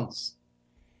 9 months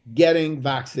getting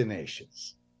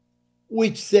vaccinations,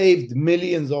 which saved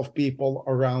millions of people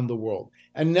around the world.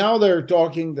 And now they're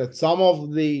talking that some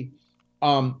of the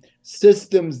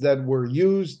systems that were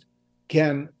used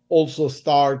can also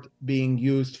start being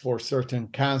used for certain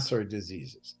cancer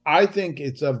diseases. I think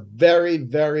it's a very,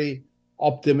 very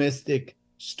optimistic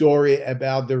story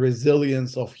about the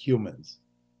resilience of humans.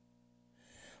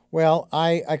 Well,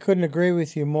 I couldn't agree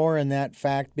with you more in that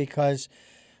fact because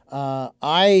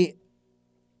I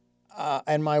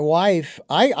and my wife,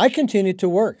 I continued to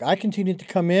work. I continued to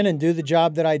come in and do the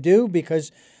job that I do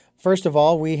because, first of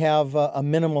all, we have a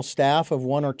minimal staff of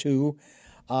 1 or 2.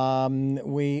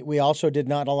 We also did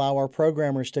not allow our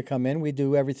programmers to come in. We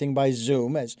do everything by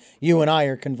Zoom, as you and I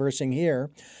are conversing here.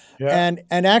 Yeah.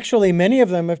 And actually, many of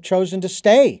them have chosen to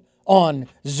stay on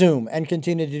Zoom and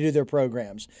continue to do their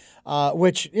programs,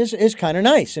 which is kind of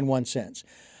nice in one sense.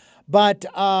 But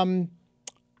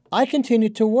I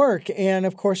continued to work, and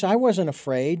of course, I wasn't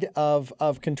afraid of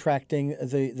contracting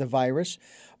the virus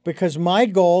because my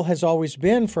goal has always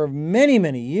been for many,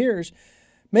 many years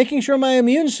making sure my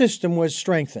immune system was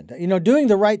strengthened, doing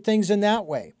the right things in that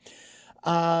way.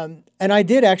 And I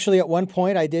did actually, at one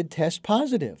point, I did test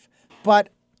positive, but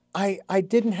I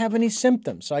didn't have any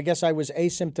symptoms. So I guess I was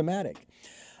asymptomatic.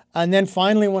 And then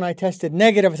finally, when I tested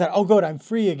negative, I thought, oh, good, I'm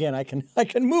free again. I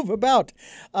can move about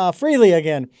freely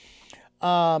again.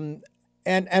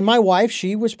 And my wife,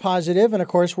 she was positive, and of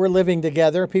course, we're living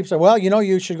together. People say, well,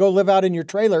 you should go live out in your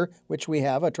trailer, which we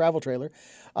have, a travel trailer,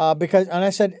 and I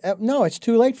said, no, it's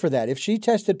too late for that. If she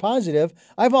tested positive,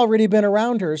 I've already been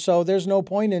around her, so there's no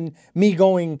point in me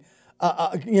going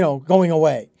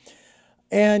away.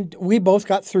 And we both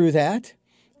got through that,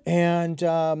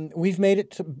 and we've made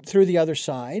it through the other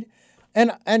side.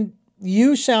 And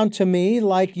you sound to me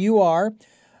like you are,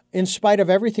 in spite of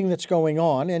everything that's going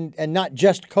on, and not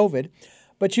just COVID,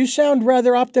 But you sound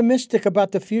rather optimistic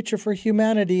about the future for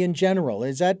humanity in general.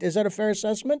 Is that a fair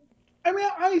assessment? I mean,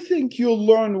 I think you'll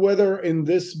learn, whether in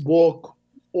this book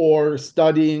or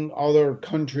studying other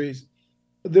countries,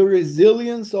 the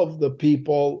resilience of the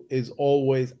people is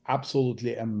always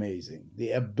absolutely amazing.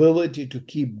 The ability to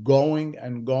keep going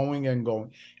and going and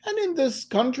going. And in this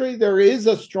country, there is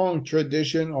a strong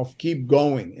tradition of keep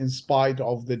going in spite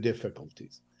of the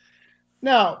difficulties.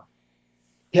 Now,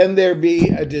 can there be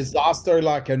a disaster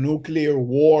like a nuclear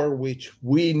war, which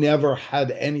we never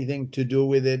had anything to do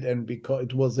with it, and because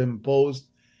it was imposed?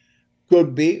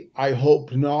 Could be. I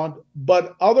hope not.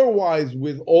 But otherwise,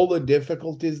 with all the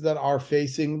difficulties that are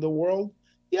facing the world,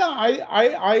 yeah,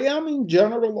 I am in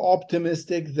general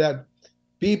optimistic that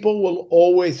people will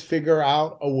always figure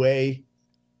out a way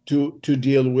to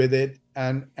deal with it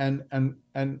and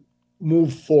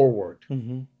move forward.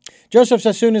 Mm-hmm. Joseph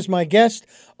Sassoon is my guest.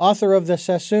 Author of The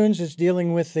Sassoons is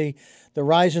dealing with the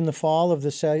rise and the fall of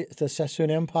the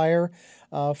Sassoon Empire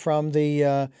from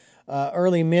the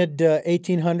early mid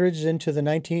 1800s into the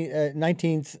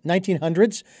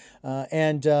 1900s.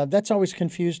 And that's always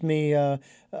confused me.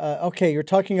 Okay, you're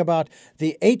talking about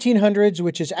the 1800s,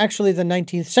 which is actually the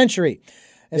 19th century.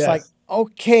 It's Yes. like,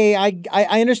 okay,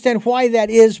 I understand why that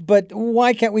is, but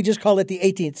why can't we just call it the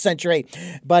 18th century?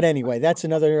 But anyway, that's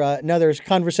another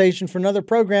conversation for another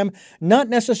program, not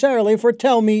necessarily for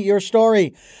Tell Me Your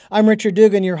Story. I'm Richard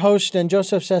Dugan, your host, and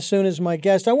Joseph Sassoon is my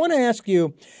guest. I want to ask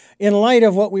you, in light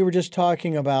of what we were just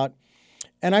talking about,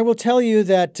 and I will tell you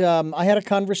that I had a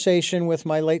conversation with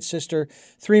my late sister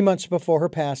 3 months before her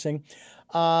passing,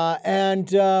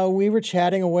 and we were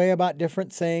chatting away about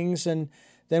different things, and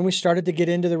then we started to get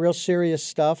into the real serious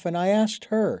stuff, and I asked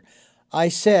her, I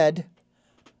said,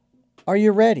 "Are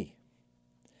you ready?"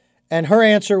 And her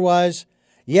answer was,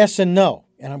 yes and no.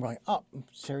 And I'm going, oh,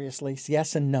 seriously,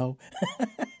 yes and no?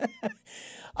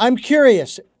 I'm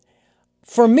curious.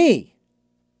 For me,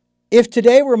 if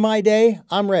today were my day,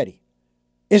 I'm ready.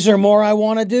 Is there more I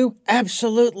want to do?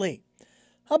 Absolutely.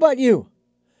 How about you?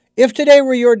 If today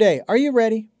were your day, are you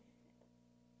ready?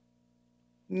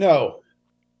 No.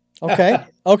 Okay.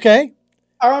 Okay.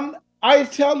 I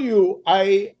tell you,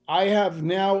 I have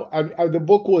now. The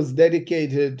book was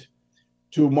dedicated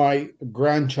to my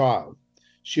grandchild.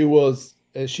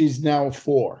 She's now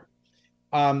 4.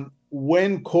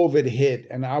 When COVID hit,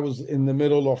 and I was in the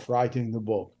middle of writing the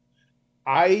book,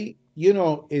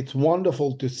 it's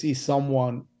wonderful to see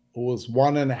someone who was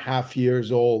 1.5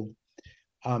 years old,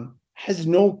 has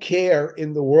no care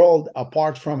in the world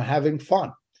apart from having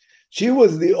fun. She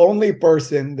was the only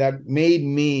person that made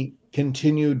me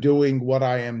continue doing what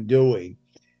I am doing,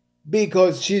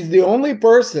 because she's the only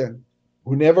person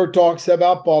who never talks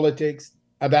about politics,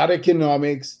 about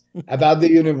economics, about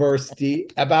the university,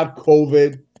 about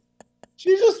COVID.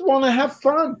 She just want to have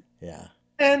fun. Yeah.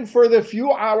 And for the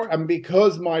few hours, and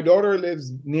because my daughter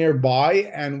lives nearby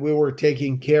and we were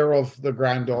taking care of the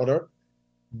granddaughter,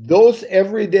 those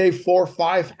everyday 4 or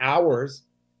 5 hours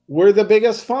were the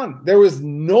biggest fun. There was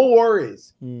no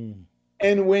worries. Mm.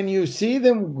 And when you see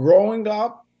them growing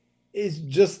up, it's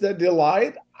just a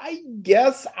delight. I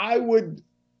guess I would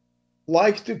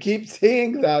like to keep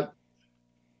seeing that,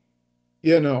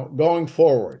 going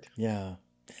forward. Yeah.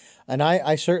 And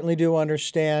I certainly do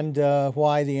understand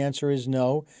why the answer is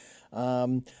no.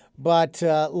 But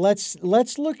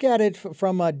let's look at it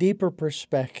from a deeper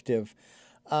perspective.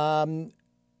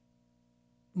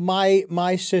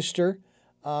 My sister,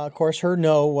 of course, her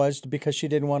no was because she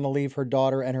didn't want to leave her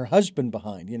daughter and her husband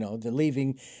behind.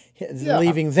 Leaving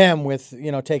them with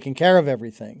taking care of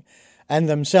everything, and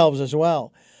themselves as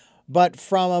well. But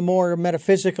from a more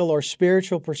metaphysical or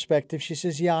spiritual perspective, she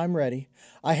says, "Yeah, I'm ready.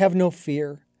 I have no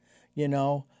fear.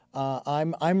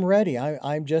 I'm ready.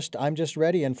 I'm just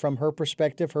ready." And from her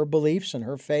perspective, her beliefs and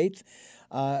her faith,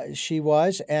 she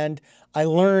was. And I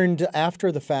learned after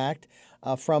the fact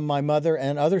from my mother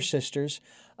and other sisters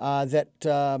that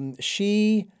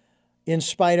she, in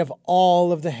spite of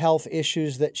all of the health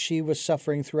issues that she was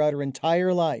suffering throughout her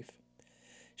entire life,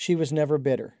 she was never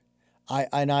bitter.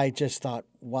 I just thought,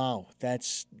 wow,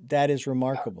 that is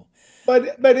remarkable.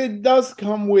 But it does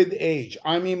come with age.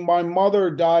 I mean, my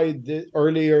mother died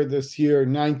earlier this year,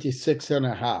 96 and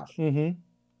a half. Mm-hmm.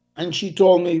 And she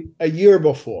told me a year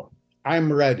before,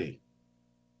 I'm ready.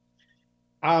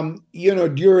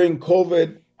 During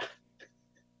COVID,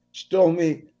 she told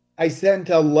me, I sent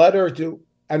a letter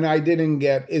and I didn't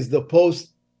get, is the post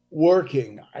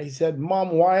working? I said,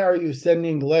 Mom, why are you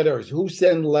sending letters? Who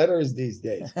send letters these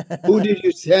days? Who did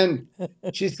you send?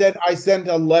 She said, I sent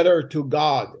a letter to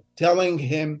God telling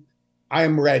him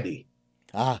I'm ready.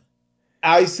 Ah.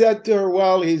 I said to her,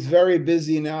 well, he's very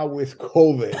busy now with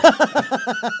COVID.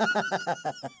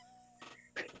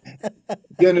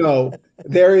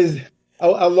 There is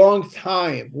a long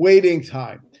time, waiting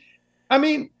time. I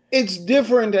mean, it's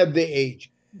different at the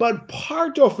age, but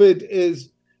part of it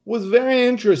was very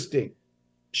interesting.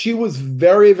 She was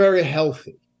very, very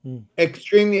healthy,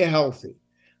 extremely healthy.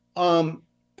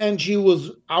 And she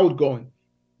was outgoing.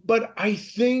 But I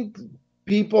think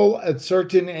people at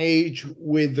certain age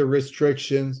with the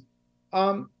restrictions,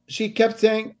 she kept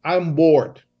saying, I'm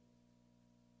bored.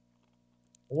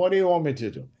 What do you want me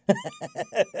to do?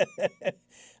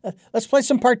 Let's play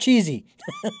some Parcheesi.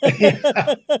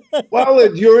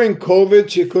 Well, during COVID,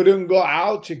 she couldn't go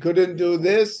out. She couldn't do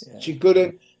this.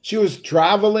 Yeah. She was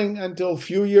traveling until a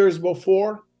few years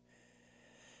before.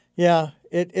 Yeah,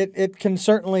 it can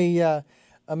certainly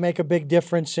make a big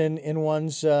difference in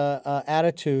one's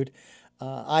attitude.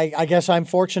 I guess I'm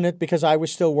fortunate because I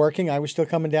was still working. I was still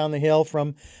coming down the hill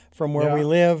from where we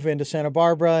live into Santa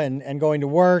Barbara and going to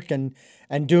work and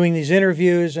doing these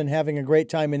interviews and having a great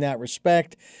time in that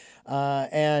respect.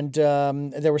 And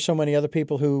there were so many other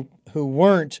people who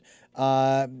weren't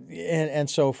and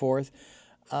so forth.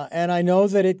 And I know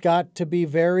that it got to be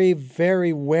very,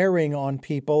 very wearing on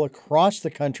people across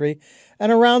the country and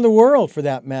around the world for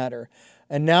that matter.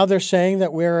 And now they're saying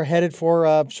that we're headed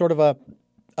for sort of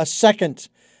a second,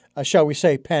 shall we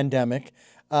say, pandemic,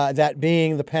 that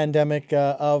being the pandemic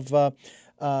of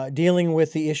dealing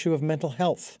with the issue of mental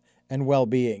health and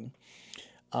well-being.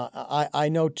 I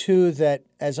know, too, that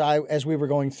as we were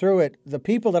going through it, the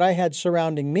people that I had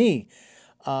surrounding me,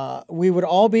 we would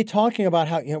all be talking about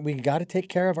how, we got to take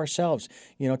care of ourselves,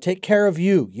 take care of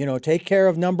you, take care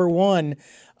of number one,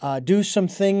 do some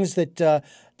things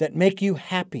that make you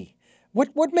happy.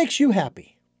 What makes you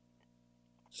happy?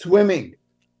 Swimming.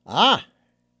 Ah.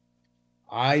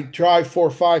 I try 4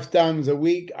 or 5 times a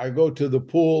week. I go to the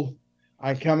pool.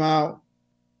 I come out.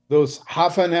 Those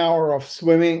half an hour of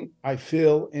swimming, I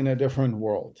feel in a different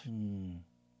world.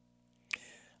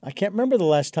 I can't remember the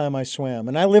last time I swam,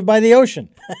 and I live by the ocean.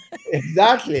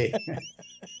 Exactly.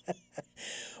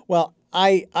 Well,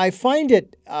 I find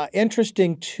it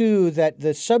interesting, too, that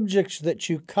the subjects that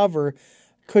you cover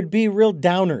could be real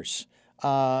downers.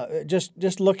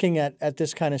 Just looking at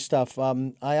this kind of stuff.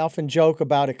 I often joke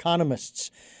about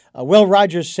economists. Will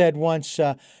Rogers said once,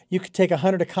 you could take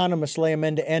 100 economists, lay them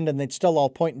end to end, and they'd still all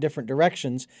point in different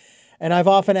directions. And I've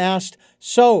often asked,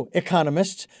 so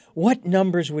economists, what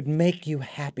numbers would make you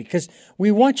happy? Because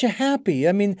we want you happy.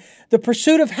 I mean, the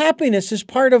pursuit of happiness is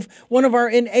part of one of our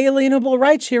inalienable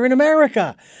rights here in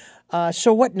America.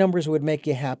 So what numbers would make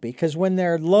you happy? Because when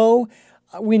they're low,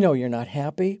 we know you're not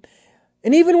happy.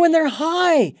 And even when they're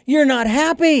high, you're not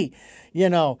happy,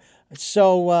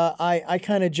 So I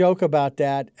kind of joke about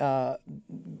that.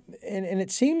 And it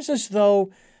seems as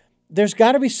though there's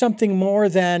got to be something more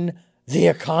than the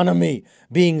economy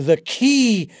being the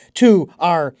key to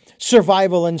our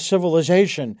survival and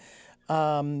civilization.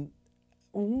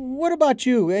 What about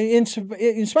you? In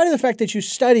spite of the fact that you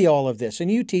study all of this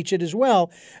and you teach it as well,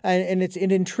 and it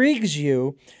intrigues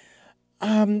you,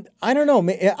 I don't know.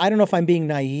 I don't know if I'm being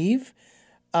naive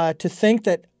to think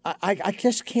that I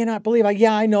just cannot believe.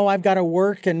 I know I've got to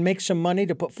work and make some money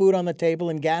to put food on the table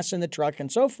and gas in the truck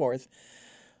and so forth.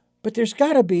 But there's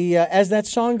got to be, as that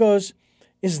song goes,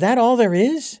 is that all there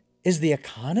is? Is the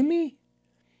economy?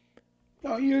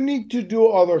 No, you need to do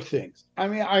other things. I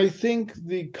mean, I think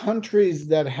the countries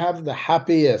that have the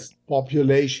happiest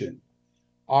population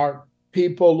are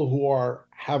people who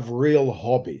have real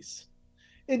hobbies.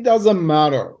 It doesn't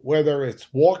matter whether it's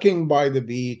walking by the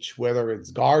beach, whether it's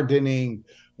gardening,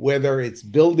 whether it's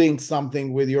building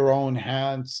something with your own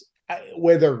hands,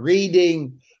 whether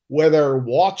reading, whether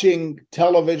watching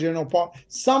television or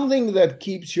something that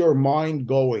keeps your mind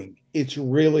going. It's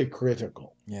really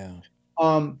critical. Yeah.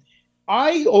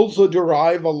 I also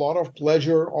derive a lot of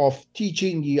pleasure of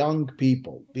teaching young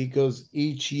people because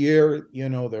each year,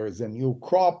 there is a new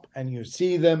crop and you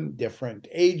see them different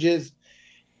ages.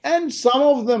 And some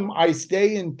of them I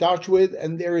stay in touch with,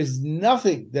 and there is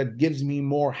nothing that gives me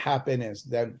more happiness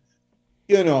than,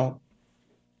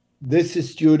 this is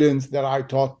students that I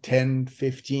taught 10,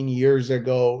 15 years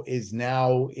ago is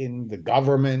now in the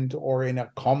government or in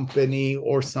a company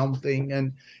or something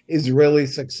and is really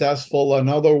successful.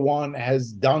 Another one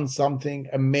has done something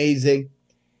amazing.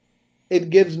 It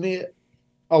gives me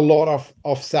a lot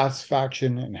of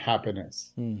satisfaction and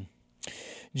happiness.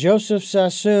 Joseph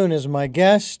Sassoon is my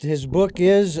guest. His book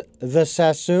is The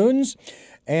Sassoons,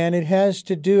 and it has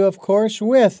to do, of course,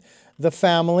 with the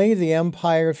family, the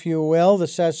empire, if you will, the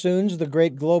Sassoons, the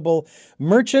great global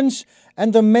merchants,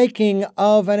 and the making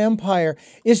of an empire.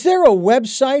 Is there a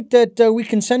website that we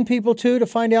can send people to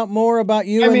find out more about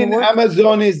you and the work?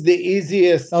 Amazon is the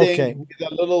easiest thing. Okay.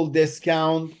 With a little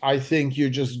discount. I think you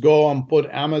just go and put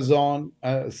Amazon,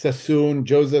 Sassoon,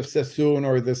 Joseph Sassoon,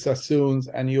 or the Sassoons,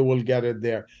 and you will get it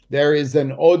there. There is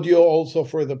an audio also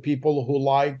for the people who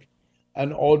like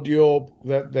an audio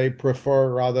that they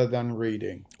prefer rather than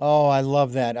reading. Oh, I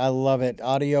love that. I love it.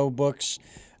 Audio books.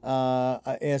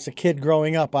 As a kid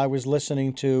growing up, I was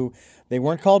listening to, they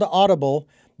weren't called Audible.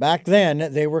 Back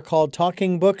then, they were called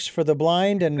talking books for the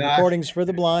blind and recordings for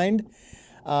the blind,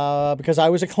 because I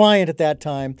was a client at that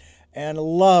time and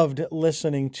loved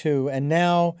listening to. And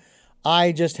now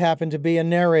I just happen to be a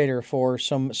narrator for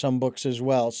some books as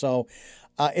well. So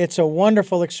it's a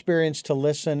wonderful experience to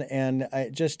listen, and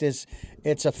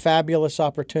it's a fabulous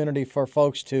opportunity for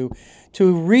folks to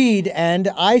read, and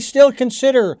I still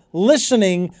consider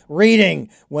listening reading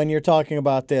when you're talking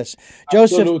about this.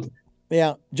 Absolutely.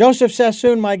 Joseph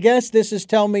Sassoon, my guest. This is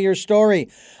Tell Me Your Story.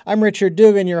 I'm Richard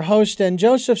Dugan, your host, and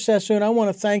Joseph Sassoon, I want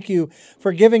to thank you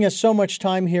for giving us so much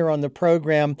time here on the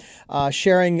program,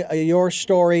 sharing your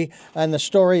story and the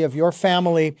story of your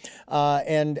family,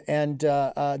 and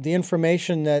the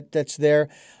information that's there.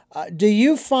 Do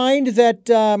you find that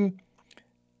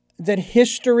that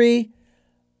history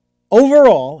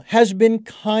overall has been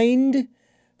kind,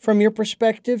 from your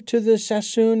perspective, to the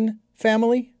Sassoon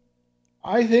family?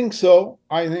 I think so.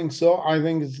 I think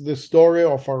it's the story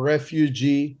of a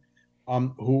refugee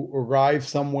who arrived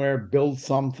somewhere, built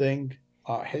something.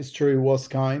 History was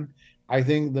kind. I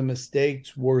think the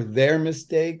mistakes were their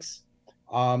mistakes.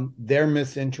 Their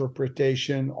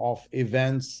misinterpretation of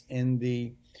events in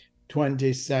the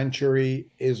 20th century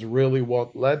is really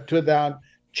what led to that.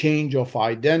 Change of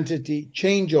identity,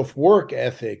 change of work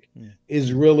ethic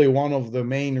is really one of the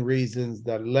main reasons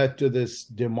that led to this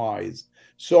demise.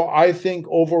 So I think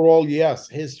overall, yes,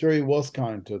 history was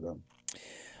kind to them.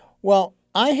 Well,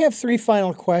 I have three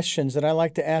final questions that I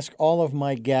like to ask all of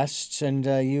my guests, and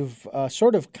you've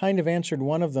sort of kind of answered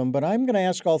one of them, but I'm going to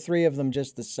ask all three of them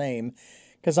just the same,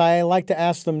 because I like to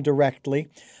ask them directly.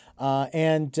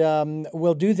 And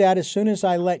we'll do that as soon as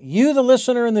I let you, the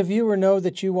listener and the viewer, know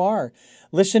that you are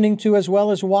listening to as well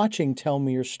as watching Tell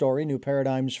Me Your Story, New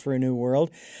Paradigms for a New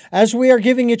World. As we are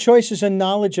giving you choices and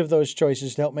knowledge of those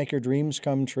choices to help make your dreams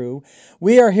come true.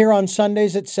 We are here on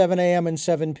Sundays at 7 a.m. and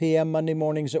 7 p.m., Monday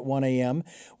mornings at 1 a.m.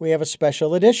 We have a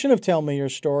special edition of Tell Me Your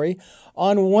Story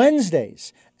on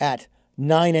Wednesdays at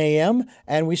 9 a.m.,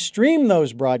 and we stream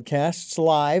those broadcasts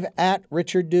live at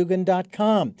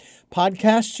richarddugan.com.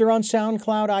 Podcasts are on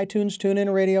SoundCloud, iTunes,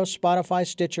 TuneIn Radio, Spotify,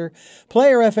 Stitcher,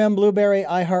 Player FM, Blueberry,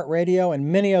 iHeartRadio,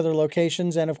 and many other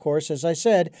locations. And of course, as I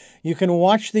said, you can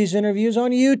watch these interviews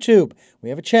on YouTube. We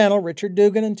have a channel, Richard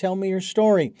Dugan and Tell Me Your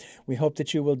Story. We hope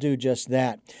that you will do just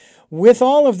that. With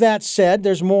all of that said,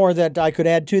 there's more that I could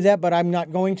add to that, but I'm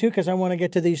not going to, because I want to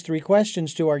get to these three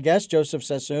questions to our guest, Joseph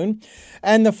Sassoon.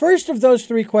 And the first of those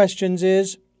three questions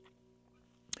is,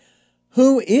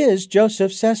 who is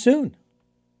Joseph Sassoon?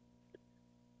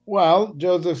 Well,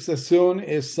 Joseph Sassoon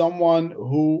is someone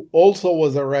who also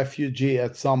was a refugee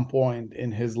at some point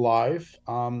in his life.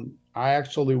 I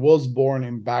actually was born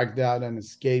in Baghdad and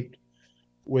escaped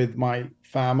with my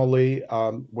family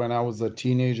when I was a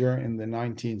teenager in the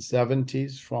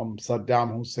 1970s from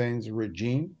Saddam Hussein's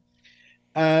regime,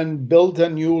 and built a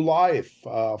new life,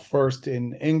 first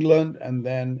in England and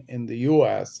then in the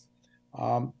US.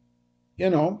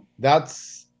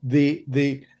 That's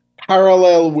the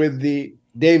parallel with the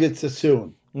David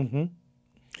Sassoon. Mm-hmm.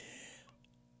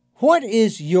 What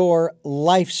is your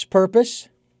life's purpose?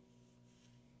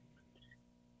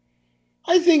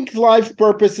 I think life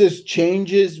purposes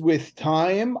changes with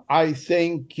time. I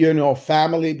think,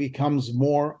 family becomes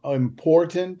more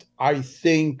important. I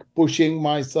think pushing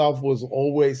myself was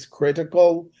always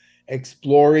critical.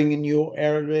 Exploring in new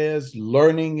areas,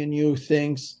 learning in new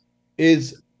things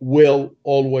will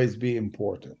always be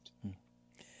important.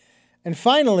 And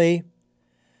finally,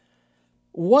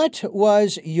 what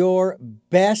was your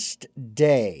best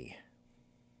day?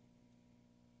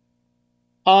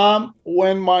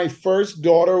 When my first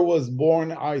daughter was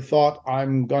born, I thought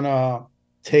I'm gonna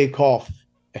take off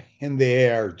in the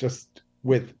air just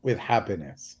with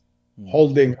happiness,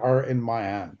 holding her in my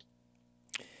hand.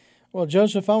 Well,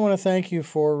 Joseph, I want to thank you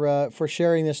for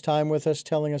sharing this time with us,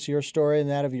 telling us your story and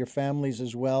that of your families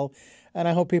as well. And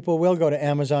I hope people will go to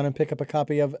Amazon and pick up a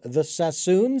copy of The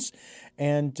Sassoons.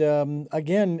 And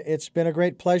again, it's been a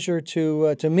great pleasure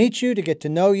to meet you, to get to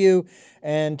know you,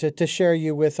 and to share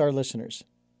you with our listeners.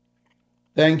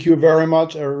 Thank you very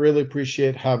much. I really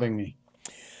appreciate having me.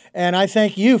 And I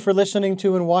thank you for listening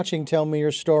to and watching Tell Me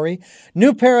Your Story.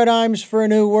 New Paradigms for a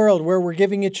New World, where we're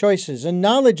giving you choices and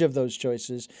knowledge of those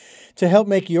choices to help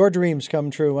make your dreams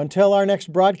come true. Until our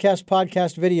next broadcast,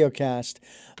 podcast, videocast,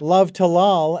 love to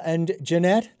Lal and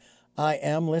Jeanette, I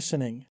am listening.